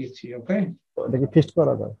দেখিয়েছি ওকে দেখি ফিক্সড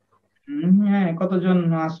করা যায় হ্যাঁ কতজন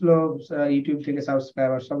আসলো ইউটিউব থেকে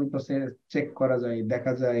সাবস্ক্রাইবার সবই তো চেক করা যায়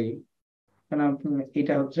দেখা যায় কারণ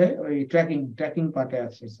এটা হচ্ছে ওই ট্র্যাকিং পার্টে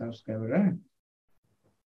আছে সাবস্ক্রাইবার হ্যাঁ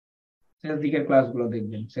শেষ দিকের ক্লাসগুলো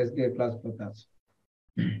দেখবেন শেষ দিকের ক্লাসগুলোতে আছে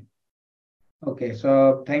okay so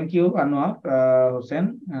thank you Anwar Hussain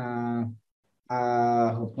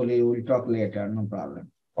hopefully we'll talk later no problem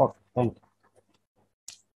okay thank you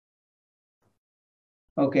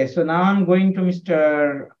okay so now I'm going to Mr.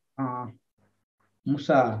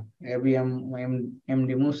 Musa MD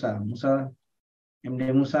Musa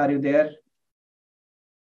MD Musa are you there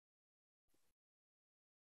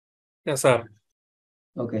yes sir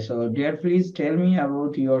okay so dear please tell me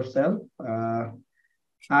about yourself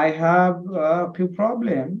I have a few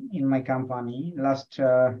problems in my company last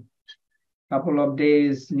couple of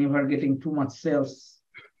days never getting too much sales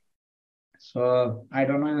so I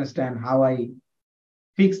don't understand how I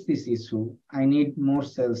fix this issue I need more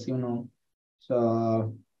sales you know so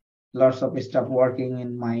lots of stuff working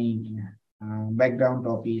in my background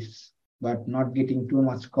office but not getting too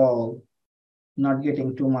much call not getting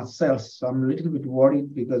too much sales so I'm a little bit worried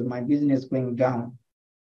because my business going down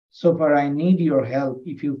so far I need your help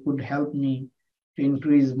if you could help me to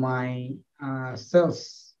increase my sales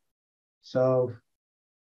so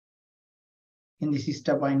in this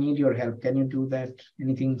step I need your help can you do that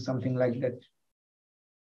anything something like that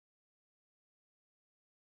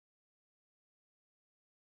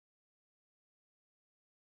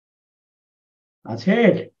আছে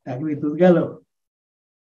চাকরি তুই গেল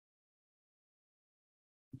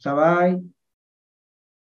সবাই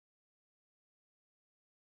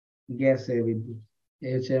গেছে বিদ্যুৎ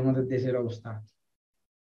এই হচ্ছে আমাদের দেশের অবস্থা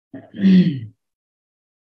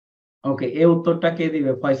ওকে এই উত্তরটা কে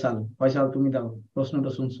দিবে ফয়সাল তুমি দাও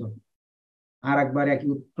প্রশ্নটা শুনছো আর একবার একই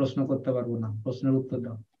প্রশ্ন করতে পারবো না প্রশ্নের উত্তর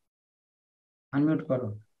দাও আনমিউট করো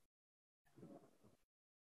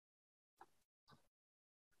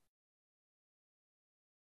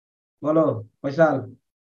বলো ফয়সাল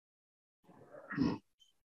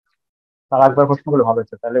তার একবার প্রশ্ন করলে ভালো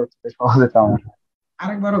হচ্ছে তাহলে হচ্ছে সহজ হতো আমার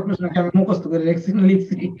আরেকবার প্রশ্নটা আমি মুখস্থ করে লিখছি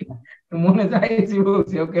মনে যাইছি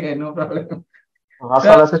বলছি okay no problem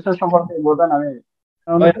virtual assistant সম্পর্কে বলবেন আমি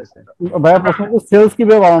ভাইয়া প্রশ্ন হচ্ছে সেলস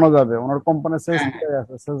কিভাবে বাড়ানো যাবে ওনার কোম্পানির সেলস কিভাবে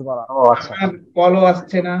আছে সেলস বাড়ানো ও আচ্ছা আমার কলও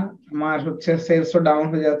আসছে না আমার হচ্ছে সেলসও ডাউন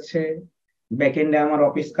হয়ে যাচ্ছে ব্যাকএন্ডে আমার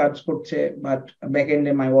অফিস কাজ করছে but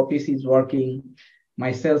ব্যাকএন্ডে my office is working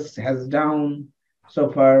my sales has down so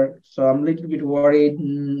far so I'm a little bit worried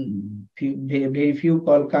very few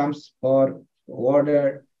call comes for order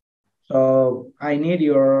so I need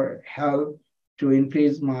your help to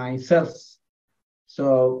increase my sales so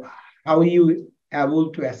how are you able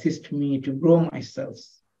to assist me to grow my sales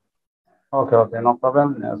okay no problem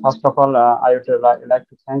first of all I would like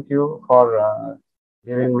to thank you for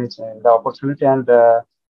giving me the opportunity and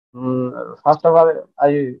first of all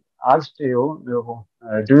I asked you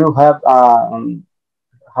do you have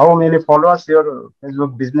how many followers your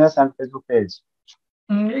Facebook business and Facebook page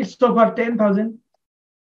it's over 10,000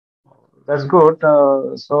 that's good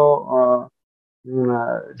so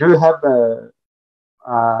do you have a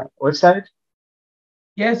website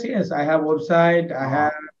yes I have website I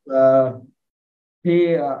have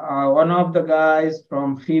one of the guys from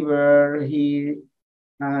Fiverr he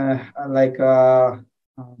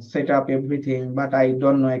set up everything but I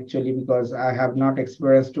don't know actually because I have not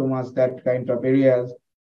experienced too much that kind of areas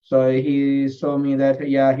so he showed me that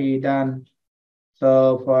yeah he done so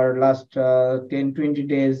for last 10-20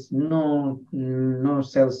 days no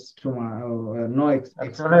sales to my no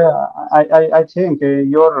actually I think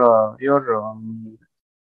your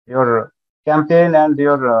campaign and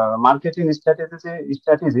your marketing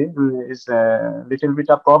strategy is a little bit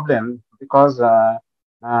a problem because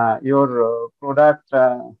your product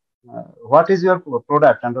what is your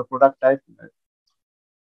product and the product type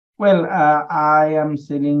well I am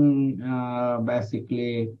selling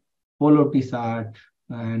basically polo t-shirt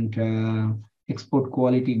and export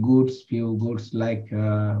quality goods few goods like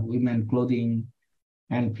women clothing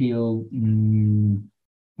and few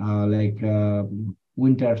like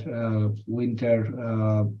winter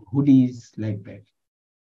hoodies like that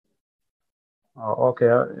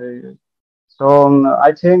okay so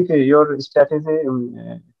I think your strategy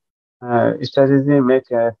make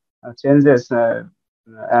changes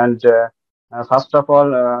and First of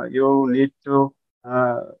all, you need to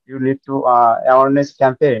awareness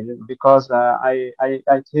campaign, because I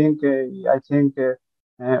think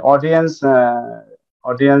audience uh,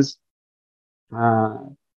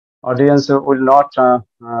 audience will not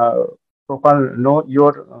proper know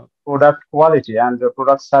your product quality and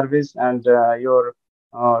product service and That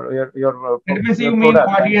means your you mean product.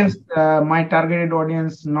 And audience, my targeted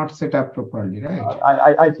audience not set up properly, right?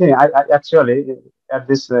 I think I actually at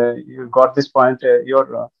this you got this point.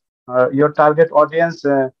 Your target audience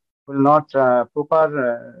will not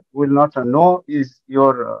know is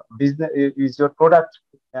your business is your product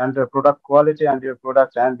and product quality and your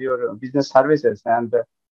product and your business services. And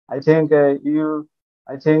I think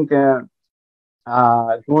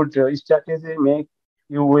good strategy make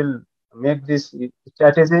you will make this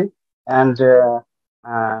strategy and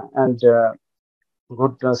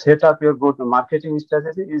good set up your good marketing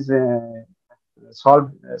strategy is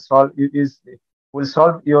solve is will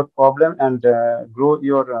solve your problem and grow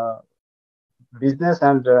your business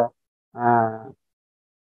and uh,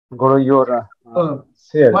 grow your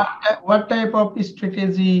sale. What type of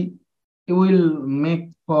strategy you will make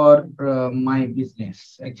for my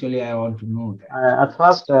business? Actually, I want to know that. At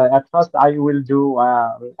first, I will do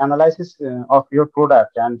analysis of your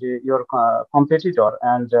product and your competitor,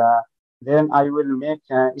 and then I will make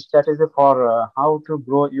strategy for how to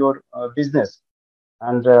grow your business.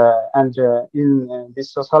 And in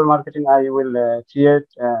this social marketing, I will create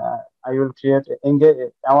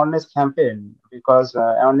engage awareness campaign, because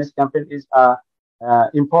awareness campaign is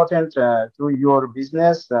important to your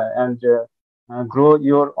business and grow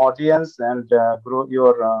your audience and grow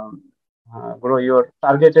your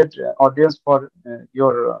targeted audience for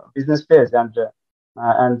your business page and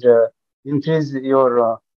increase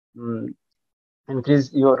your mm,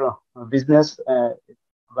 increase your business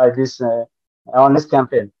by this awareness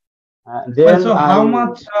campaign. Well, Then so how I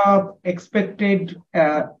much expected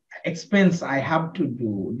expense I have to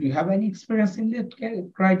do? Do you have any experience in that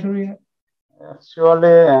criteria?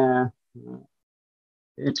 actually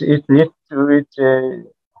it need to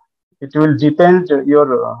it will depend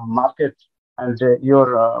your market and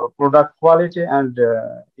your product quality and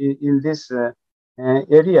in this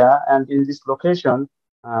area and in this location,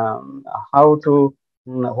 how to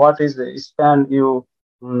what is the span you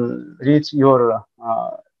reach your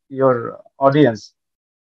audience.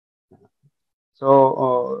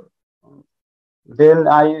 So then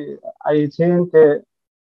I think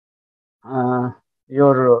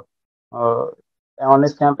your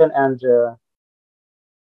awareness campaign and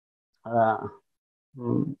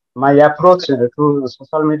my approach to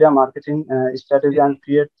social media marketing strategy and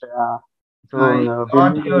create to I got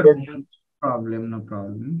building your view. engagement. Problem, no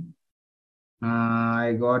problem.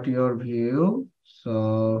 I got your view.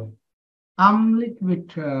 So I'm a little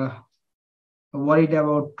bit worried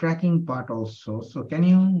about tracking part also. So can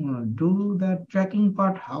you do that tracking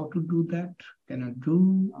part? How to do that? Can you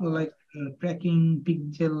do like tracking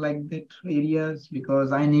pixel like that areas?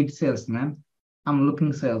 Because I need sales, man. I'm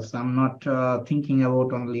looking sales. I'm not thinking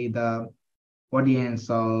about only the audience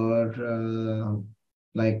or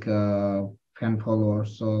like fan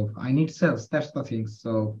followers. So I need sales. That's the thing.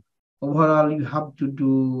 So overall, you have to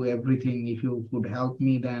do everything. If you could help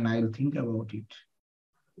me, then I'll think about it.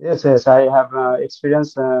 Yes, I have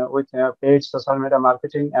experience with paid social media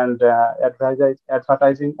marketing and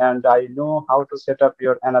advertising, and I know how to set up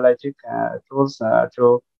your analytic tools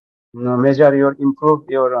to measure your improve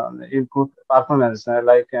performance,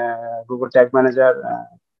 like Google Tag Manager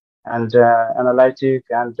and analytic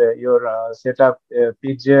and your setup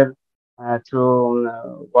pixel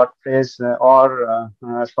to WordPress or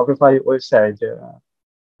Shopify website.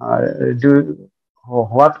 Do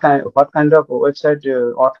what kind of website?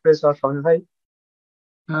 WordPress or Shopify?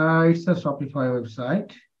 It's a Shopify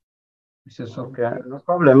website. It's a Okay, no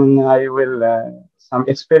problem. I will some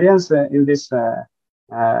experience in this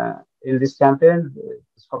campaign,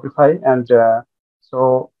 Shopify, and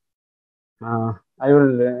so I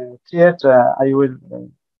will create. I will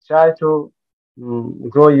try to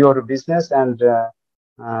grow your business and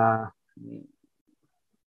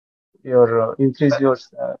your increase your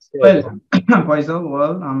sales. Well, Faisal,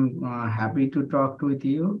 well, I'm happy to talk with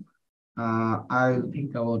you. I'll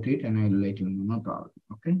think about it and I'll let you know. No problem.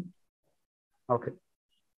 Okay. Okay.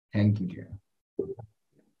 Thank you, dear.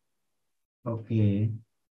 Okay.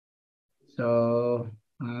 So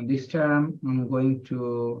this time I'm going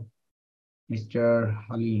to Mr.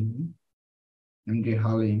 Halim, MD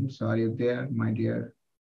Halim. So are you there, my dear?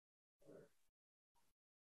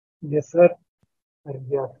 Yes, sir.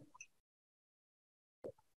 Yeah.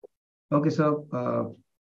 Okay, so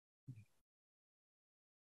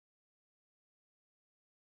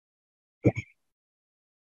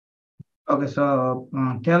Okay, so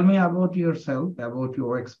tell me about yourself, about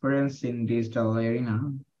your experience in digital arena,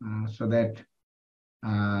 so that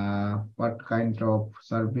what kind of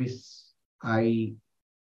service I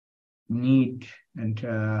need and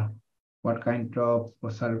what kind of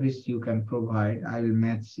service you can provide. I will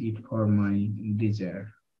match it for my desire.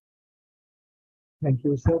 Thank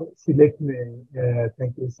you, sir.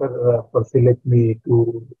 Thank you, sir, for select me to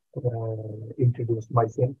introduce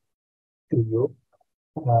myself to you.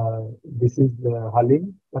 This is Halim.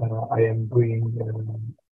 I am doing.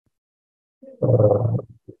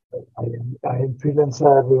 I am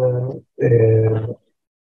freelancer.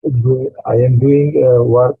 I am doing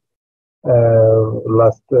work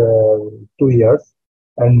last 2 years,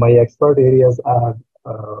 and my expert areas are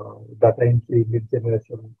data entry, lead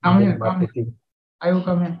generation, email marketing. I will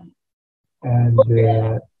come in. And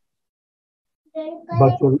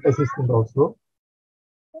virtual assistant also.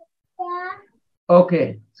 Okay.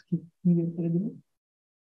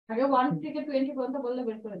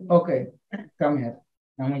 Okay, come here.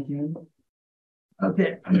 Okay.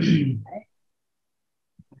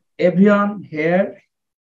 Everyone here.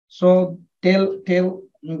 So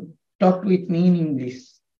talk with me in English,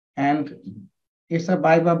 and it's a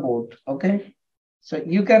Viva board. Okay. So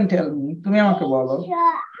you can tell me. তুমি আমাকে বলো।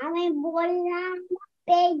 আমি বললাম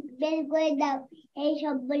page বের করে দাও এই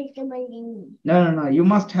সব বলতে বলিনি। No. You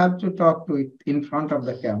must have to talk to it in front of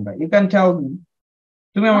the camera. You can tell me.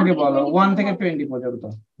 তুমি আমাকে বলো 1 থেকে 20 পর্যন্ত।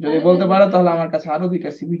 যদি বলতে পারো তাহলে আমার কাছে আরো দুইটা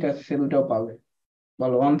সিভিটা আছে, সে দুটোও পাবে।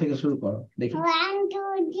 বলো 1 থেকে শুরু করো দেখি। 1 2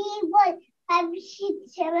 3 4 5 6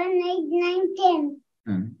 7 8 9 10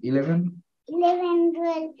 11 11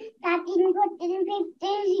 12 13 14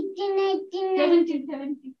 15 16 18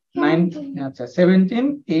 19 আচ্ছা 17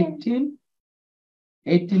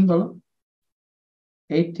 18 বলো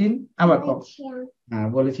 18 আবার কম। হ্যাঁ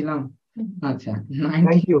বলেছিলাম। আচ্ছা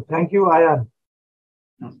 19 থ্যাংক ইউ আয়ান।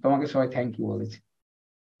 তোমাকে সবাই থ্যাংক ইউ বলেছে।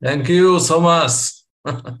 Thank you so much.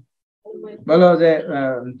 বলো যে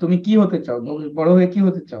তুমি কি হতে চাও, বড় হয়ে কি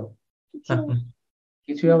হতে চাও?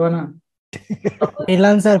 কিছু হবে না।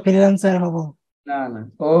 ফ্রিল্যান্সার হব। না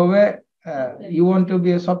ও হবে you want to B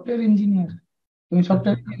A software engineer. তুমি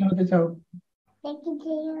সফটওয়্যার ইঞ্জিনিয়ার হতে চাও?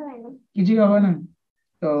 কিছুই হবে না।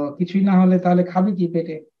 তো কিছুই না হলে তাহলে খাবে কি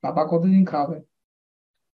পেটে? পাপা কতদিন খাওয়াবে?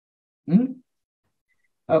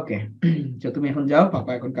 ওকে, তো তুমি এখন যাও,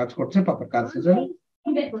 পাপা এখন কাজ করছে, পাপার কাজ শেষ হলো।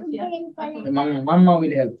 মাম্মা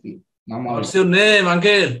will help you. Mamma what's your name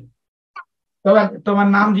uncle? তোমার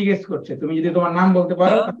নাম জিজ্ঞেস করছে, তুমি যদি তোমার নাম বলতে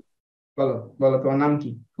পারো বলো তোমার নাম কি,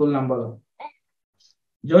 ফুল নাম বলো,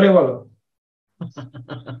 জোরে বলো।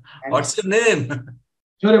 What's your name?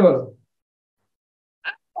 জোরে বলো,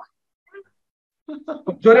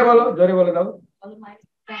 জোরে বলে দাও।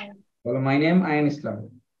 বলো মাই নেম আয়ান ইসলাম।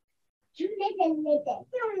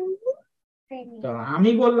 তো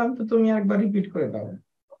আমি বললাম তো তুমি একবার রিপিট করে দাও।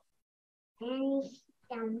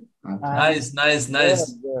 Nice.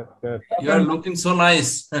 You are looking so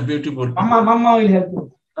nice, beautiful. Mama will help you.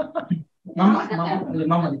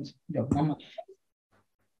 Mama দিচ্ছি, যাও মামা।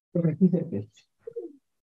 তোমরা কি করবে?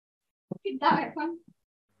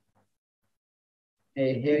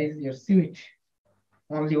 Hey, here is your sweet.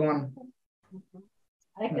 Only one.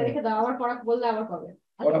 আরেকটা রেখে দাও, আবার পড়া বললে আবার পাবে।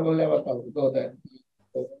 Go there.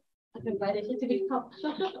 আচ্ছা বাইরে এসে সুইট খাও।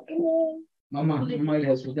 মামা will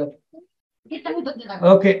help you.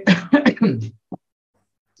 Okay.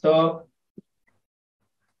 So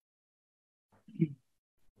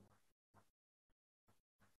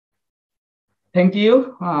thank you,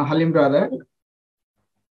 Halim brother.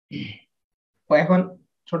 এখন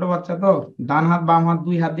ছোট বাচ্চা তো ডান হাত বাম হাত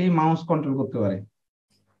দুই হাত দিয়ে মাউস কন্ট্রোল করতে পারে।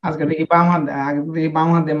 আজকে দেখি বাম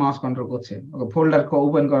হাত দিয়ে মাউস কন্ট্রোল করছে। ওকে ফোল্ডার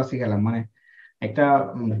ওপেন করা শিখালাম। মানে একটা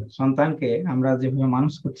সন্তানকে আমরা যেভাবে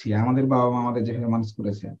মানুষ করছি, আমাদের বাবা মা আমাদের যেভাবে মানুষ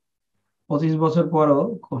করেছে, 25 বছর পরও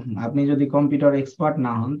আপনি যদি কম্পিউটার এক্সপার্ট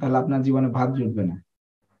না হন তাহলে আপনার জীবনে ভাত জুটবে না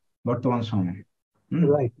বর্তমান সময়ে।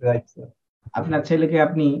 Right sir. আপনার ছেলেকে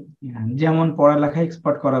আপনি যেমন পড়ালেখা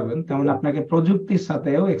এক্সপার্ট করাবেন তেমন আপনাকে প্রযুক্তির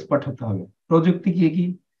সাথেও এক্সপার্ট হতে হবে। প্রযুক্তি কি?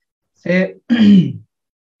 সে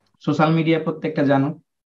সোশ্যাল মিডিয়া প্রত্যেকটা জানুক,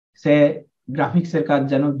 সে গ্রাফিক্স এর কাজ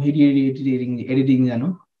জানুক, ভিডিও এডিটিং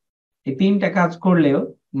জানুক। এই 3টা কাজ করলেও,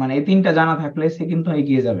 মানে এই 3টা জানা থাকলে সে কিন্তু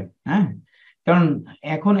এগিয়ে যাবে। হ্যাঁ, কারণ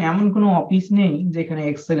এখন এমন কোনো অফিস নেই যেখানে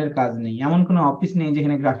এক্সেল এর কাজ নেই, এমন কোনো অফিস নেই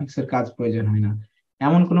যেখানে গ্রাফিক্স এর কাজ প্রয়োজন হয় না,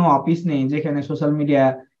 এমন কোনো অফিস নেই যেখানে social media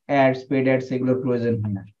ads, paid ads এগুলোর প্রয়োজন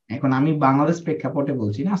হয় না। এখন আমি বাংলাদেশ প্রেক্ষাপটে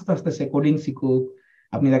বলছি না, আস্তে আস্তে সে কোডিং শিখুক,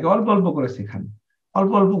 আপনি তাকে অল্প অল্প করে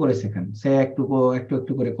শেখান, সে একটু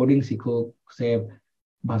করে কোডিং শিখুক, সে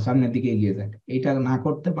সামনের দিকে এগিয়ে যাক। এইটা না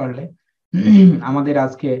করতে পারলে আমাদের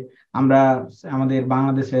আজকে আমরা আমাদের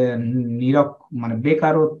বাংলাদেশে মানে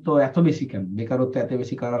বেকারত্ব এত বেশি কেন? বেকারত্ব এত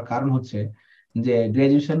বেশি করার কারণ হচ্ছে যে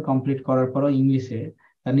গ্রাজুয়েশন কমপ্লিট করার পরও ইংলিশে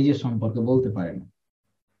তার নিজের সম্পর্কে বলতে পারে না।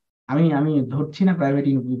 আমি আমি ধরছি না প্রাইভেট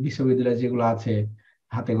বিশ্ববিদ্যালয় যেগুলো আছে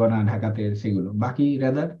হাতে গোনা ঢাকাতে, সেগুলো বাকি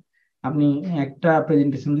রাদার আপনি একটা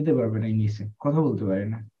প্রেজেন্টেশন দিতে পারবেন না ইংলিশে, কথা বলতে পারেন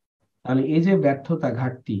না। তাহলে এই যে ব্যর্থতা,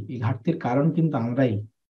 ঘাটতি, এই ঘাটতির কারণ কিন্তু আমরাই,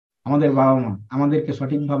 আমাদের বাবা মা আমাদেরকে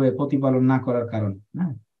সঠিকভাবে প্রতিপালন না করার কারণ।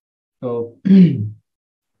 হ্যাঁ, তো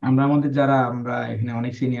আমরা এখানে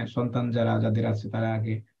অনেক সিনিয়র সন্তান যাদের আছে, তারা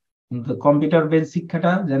আগে কম্পিউটার বেস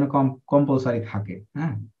শিক্ষাটা যেন কম্পালসারি থাকে।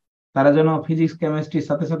 হ্যাঁ, তারা যেন ফিজিক্স কেমিস্ট্রির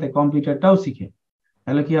সাথে সাথে কম্পিউটারটাও শিখে,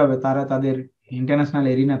 তাহলে কি হবে, তারা তাদের ইন্টারন্যাশনাল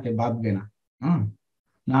এরিনাতে বাঁধবে না। হ্যাঁ,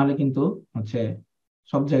 না হলে কিন্তু হচ্ছে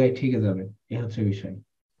সব জায়গায় ঠিকে যাবে, এই হচ্ছে বিষয়।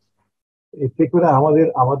 এতে করে আমাদের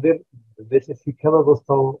আমাদের দেশের শিক্ষা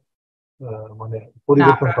ব্যবস্থাও মানে না,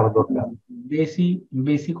 পরিবর্তন করা দরকার। বেশি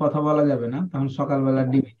বেশি কথা বলা যাবে না, তখন সকালবেলা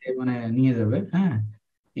ডিবেটে মানে নিয়ে যাবে। হ্যাঁ,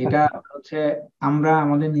 এটা হচ্ছে আমরা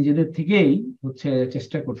আমাদের নিজেদের থেকেই হচ্ছে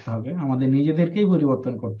চেষ্টা করতে হবে, আমাদের নিজেদেরকেই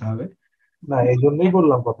পরিবর্তন করতে হবে। না, এই জন্যই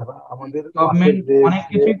বললাম কথাটা, আমাদের পাশের গভর্নমেন্ট দেশ অনেক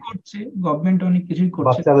কিছুই করছে, গভর্নমেন্ট অনেক কিছুই করছে।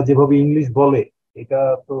 বাচ্চারা যেভাবে ইংলিশ বলে, এটা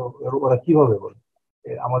তো ওরা কিভাবে বলে?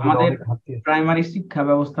 আমাদের আমাদের অনেক ঘাটতি আছে। প্রাইমারি শিক্ষা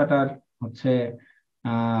ব্যবস্থাটার হচ্ছে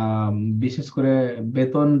আহ বিশেষ করে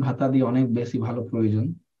বেতন ভাতা দিয়ে অনেক বেশি ভালো প্রয়োজন।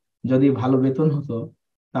 যদি ভালো বেতন হতো,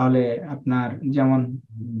 তাহলে আপনার যেমন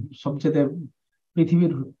সবচেয়ে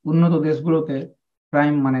পৃথিবীর উন্নত দেশগুলোতে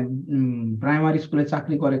প্রাইমারি স্কুলে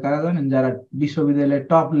চাকরি করে কারা জানেন? যারা বিশ্ববিদ্যালয়ের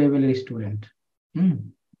টপ লেভেলের স্টুডেন্ট। হুম,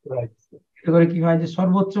 Right. এতে করে কি হয় যে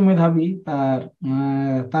সর্বোচ্চ মেধাবী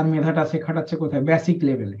তার মেধাটা সে খাটাচ্ছে কোথায়? বেসিক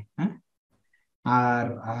লেভেলে। হ্যাঁ, আর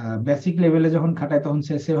বেসিক লেভেলে যখন খাটায় তখন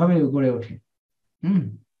সে সেভাবে গড়ে ওঠে। হুম,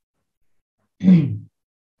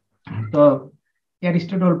 তো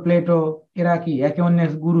অ্যারিস্টটল, প্লেটো, এরা কি একে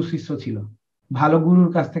অন্যের গুরু শিষ্য ছিল। ভালো গুরুর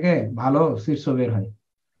কাছ থেকে ভালো শিষ্য বের হয়।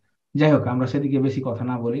 যাই হোক, আমরা সেদিকে বেশি কথা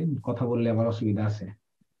না বলি, কথা বললে আবার অসুবিধা আছে।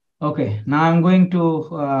 ওকে, now I'm going to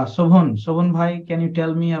Shobhan bhai, can you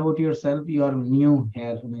tell me about yourself? You are new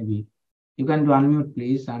here, maybe you can do unmute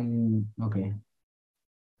please. And okay.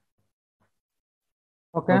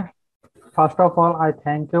 Okay. First of all, I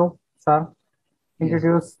thank you, sir.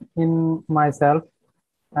 Introduce in myself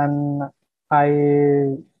and I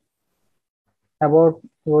about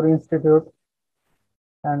your institute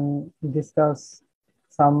and discuss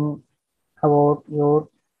some about your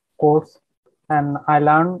course, and I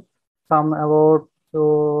learned some about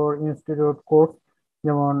your institute course,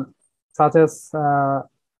 such as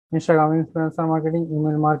Instagram influencer marketing,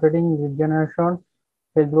 email marketing, lead generation,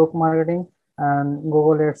 Facebook marketing, and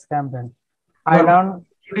Google Ads campaign. I learned.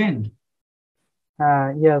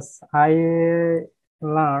 Yes, I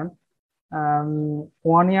learned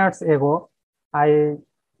 1 year ago.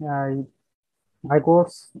 I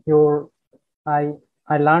course your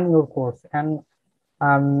I learned your course, and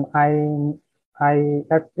I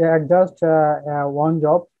just one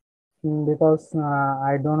job because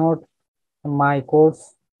I do not my course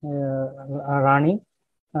running,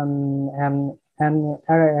 and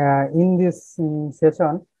in this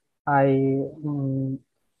session I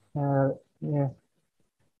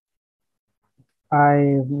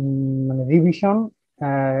revision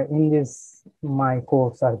in this my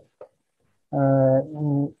course.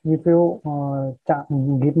 If you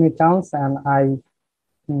give me chance, and I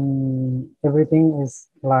everything is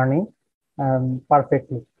learning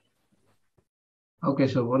perfectly. Okay,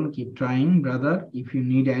 Shobhan, keep trying, brother. If you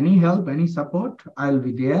need any help, any support, I'll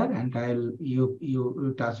be there, and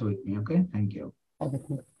you touch with me. Okay, thank you.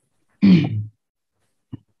 Okay.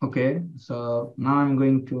 Okay, so now I'm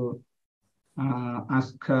going to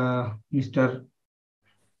ask Mr.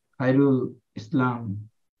 Khairul Islam.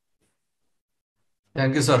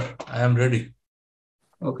 Thank you, sir. I am ready.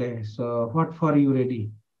 Okay, so what for you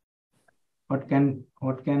ready? What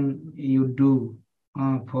can you do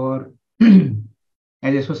for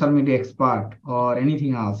as a social media expert, or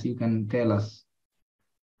anything else you can tell us?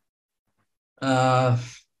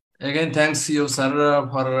 Again, thanks you, sir,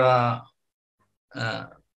 for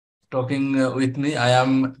talking with me. I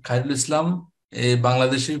am Khairul Islam, a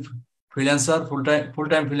Bangladeshi freelancer,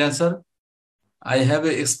 full-time freelancer. I have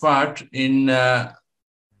an expert in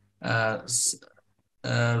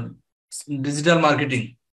digital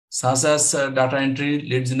marketing, such as data entry,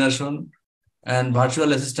 lead generation, and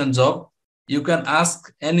virtual assistant job. You can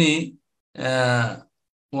ask any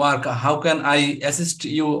work. How can I assist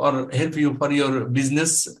you or help you for your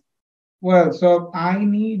business? Well, so I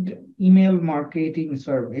need email marketing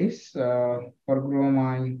service for grow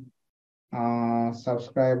my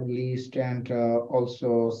subscribe list and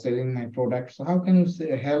also selling my products. So how can you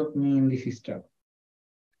help me in this step?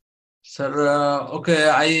 Sir, okay,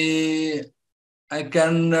 I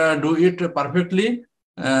can do it perfectly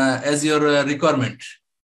as your requirement.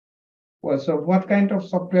 Well, so what kind of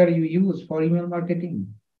software you use for email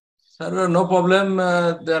marketing? Sir, no problem.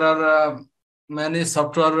 There are many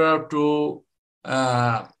software to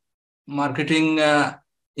marketing,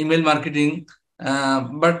 email marketing.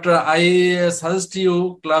 But I suggest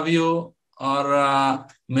you Klaviyo or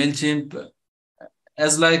MailChimp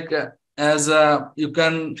as you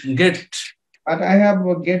can get. But I have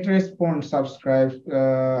a GetResponse subscribed,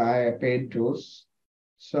 I paid tools.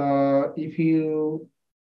 So if you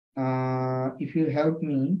help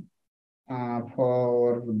me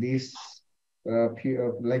for this, can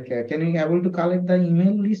you able to collect the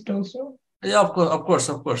email list also? Yeah, of course.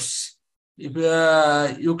 If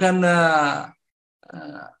you can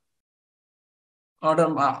order,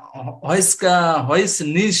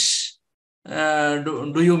 niche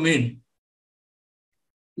do you mean?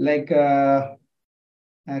 Like,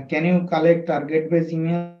 can you collect target-based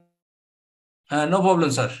email? No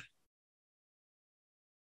problem, sir.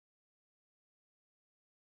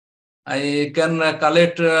 I can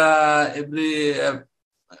collect every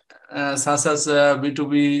such as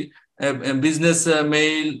B2B business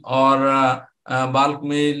mail or bulk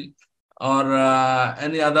mail or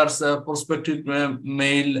any other prospective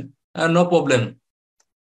mail. No problem.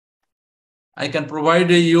 I can provide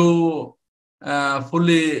you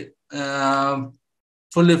fully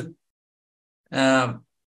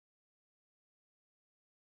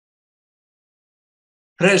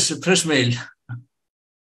fresh mail.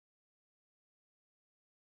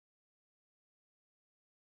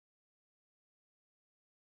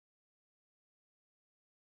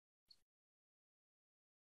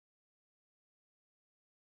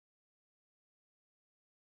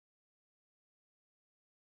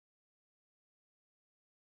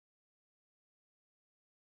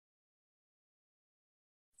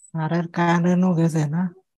 স্যারের কারেন্টও গেছে না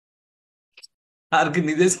আর কি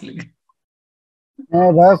নিজে ছিল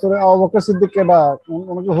হ্যাঁ ভাইয়া তোরে অবকাশ সিদ্দিক কেডা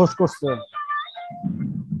উনাকে হোস্ট করছে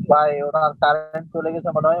ভাই ওনার কারেন্ট চলে গেছে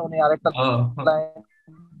মনে হয় উনি আরেকটা লাইন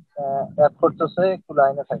অ্যাড করতেছে একটু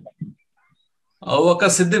লাইনে থাকেন ওকে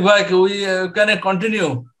সিদ্দিক ভাই উই ক্যান কন্টিনিউ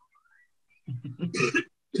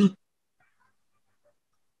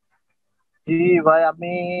জি ভাই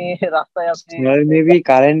আমি রাস্তায় আছি মেবি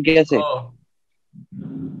কারেন্ট গেছে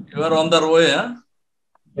you R on the way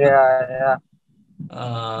yeah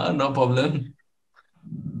no problem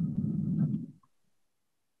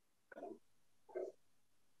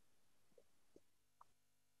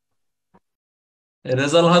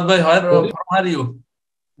Rezal Had bhai how are you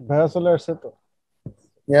ভাইয়া চলে আসছে তো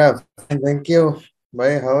Yeah, thank you.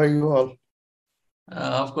 Bye. How are you all?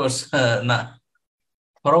 Of course nah.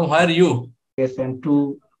 From where you Yes, and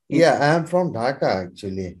to yeah, I am from Dhaka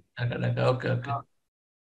actually. Dhaka. Okay.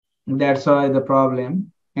 That's why the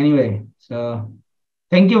problem. Anyway, so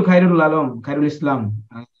thank you, Khairul Islam.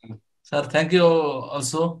 Sir, thank you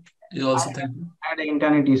also. You also thank you. I had an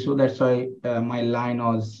internet issue, that's why my line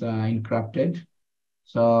was interrupted.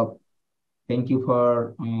 So thank you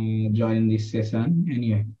for joining this session.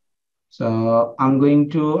 Anyway, so I'm going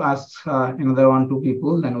to ask another 2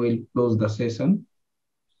 people, then we'll close the session.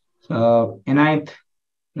 So Inayat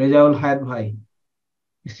Rezaul Hayat Bhai,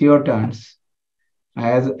 it's your turns.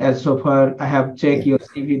 As so far, I have checked your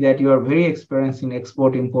CV that you are very experienced in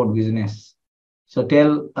export-import business. So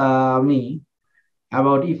tell me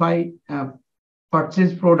about if I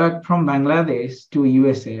purchase product from Bangladesh to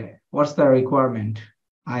USA, what's the requirement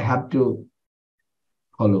I have to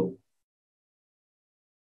follow?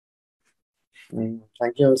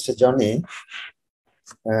 Thank you, Mr. Johnny.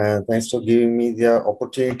 Thanks for giving me the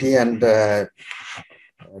opportunity and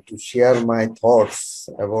to share my thoughts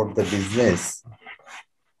about the business.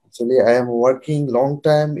 Actually, I am working long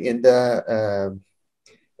time in the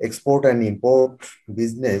export and import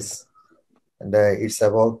business, and it's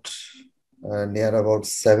about near about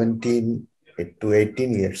 17 to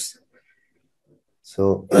 18 years.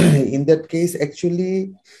 So in that case,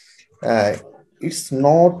 actually, it's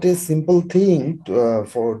not a simple thing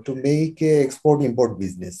to make a export-import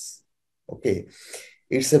business. Okay,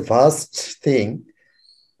 it's a vast thing.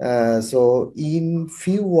 So in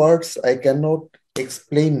few words, I cannot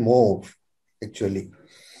explain more actually.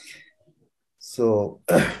 So,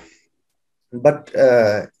 but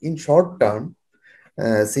in short term,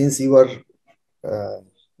 since you are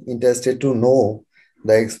interested to know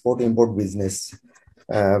the export-import business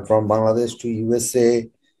from Bangladesh to USA,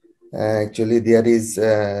 actually there is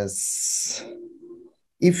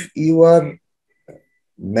if you are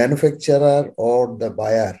manufacturer or the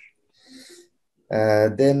buyer,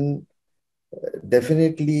 then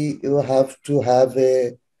definitely you have to have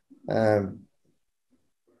a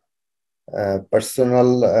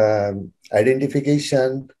personal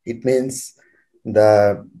identification. It means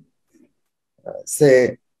the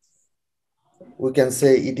say we can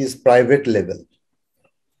say it is private label.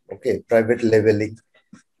 Okay, private labeling.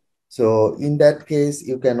 So in that case,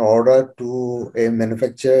 you can order to a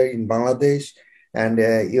manufacturer in Bangladesh, and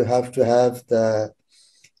you have to have the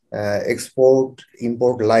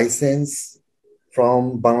export-import license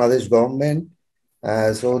from Bangladesh government,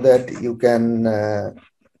 so that you can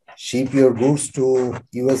ship your goods to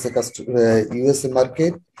USA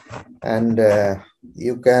market, and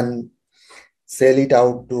you can sell it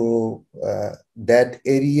out to that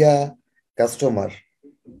area customer.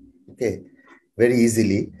 Okay, very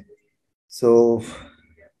easily. So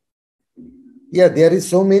yeah, there is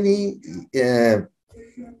so many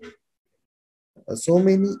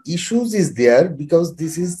issues is there, because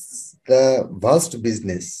this is the vast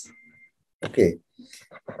business. Okay,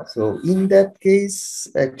 so in that case,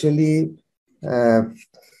 actually,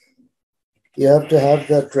 you have to have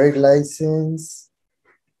the trade license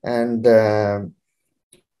and the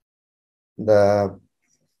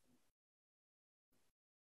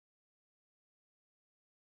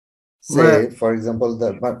say, for example,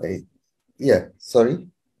 sorry.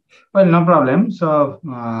 Well, no problem. So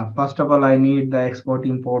first of all, I need the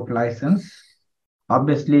export-import license.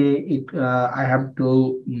 Obviously, I have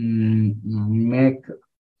to make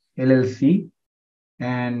LLC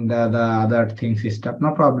and the other things stuff.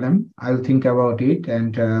 No problem. I'll think about it.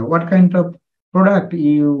 And what kind of product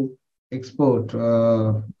you export?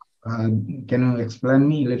 Can you explain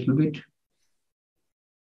me a little bit?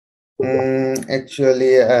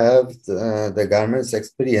 Actually, I have the garments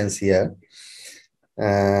experience here.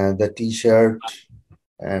 The T-shirt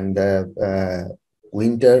and the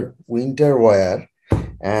winter wear,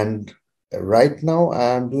 and right now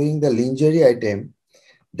I'm doing the lingerie item,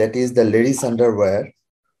 that is the ladies underwear,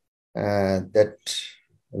 that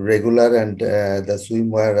regular and the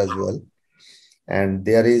swimwear as well, and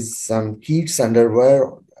there is some kids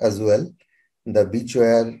underwear as well. The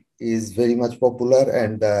beachwear is very much popular,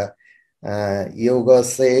 and the yoga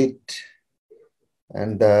set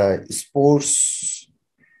and the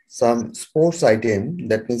some sports item,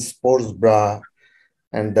 that means sports bra,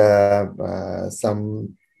 and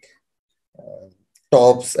some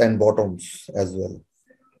tops and bottoms as well.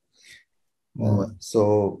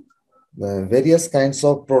 So various kinds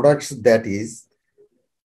of products, that is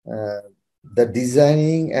the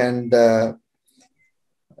designing and the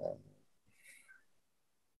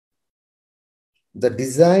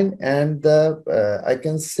design and the I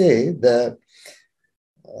can say the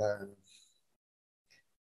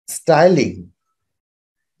styling,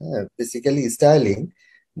 basically styling,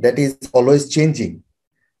 that is always changing.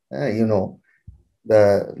 You know,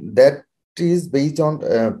 that is based on,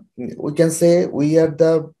 we can say we are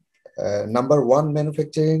the #1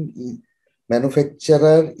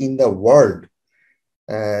 manufacturer in the world.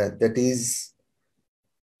 That is,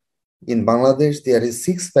 in Bangladesh, there is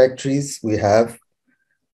 6 factories we have,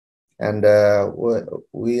 and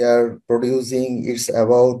we are producing, it's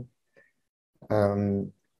about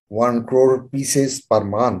 1 crore pieces per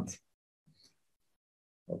month.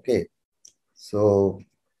 Okay, so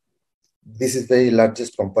this is the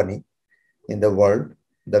largest company in the world,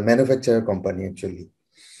 the manufacturer company actually.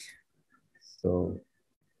 So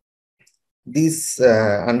this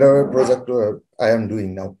underwear project I am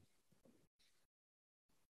doing now.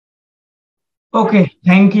 Okay,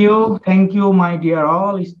 thank you, my dear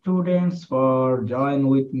all students, for joining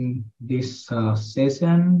with me this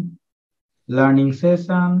session, learning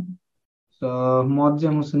session. So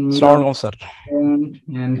Mojam Hussain, sir,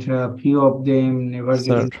 and a few of them never sir.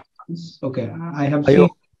 getting chance. Okay, I have seen.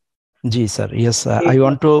 Ji, sir. Yes, I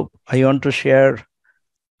want to share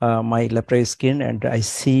my laptop screen, and I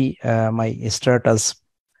see my status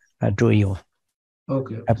to you.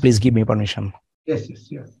 Okay. Please give me permission. Yes.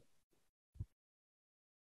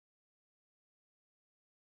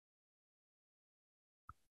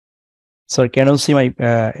 Sir, can you see my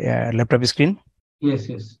laptop screen?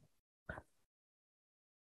 Yes.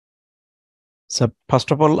 So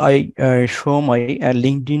first of all, I show my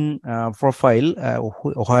LinkedIn profile,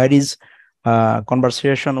 where is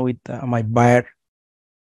conversation with my buyer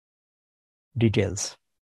details.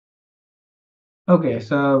 Okay,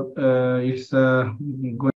 so it's going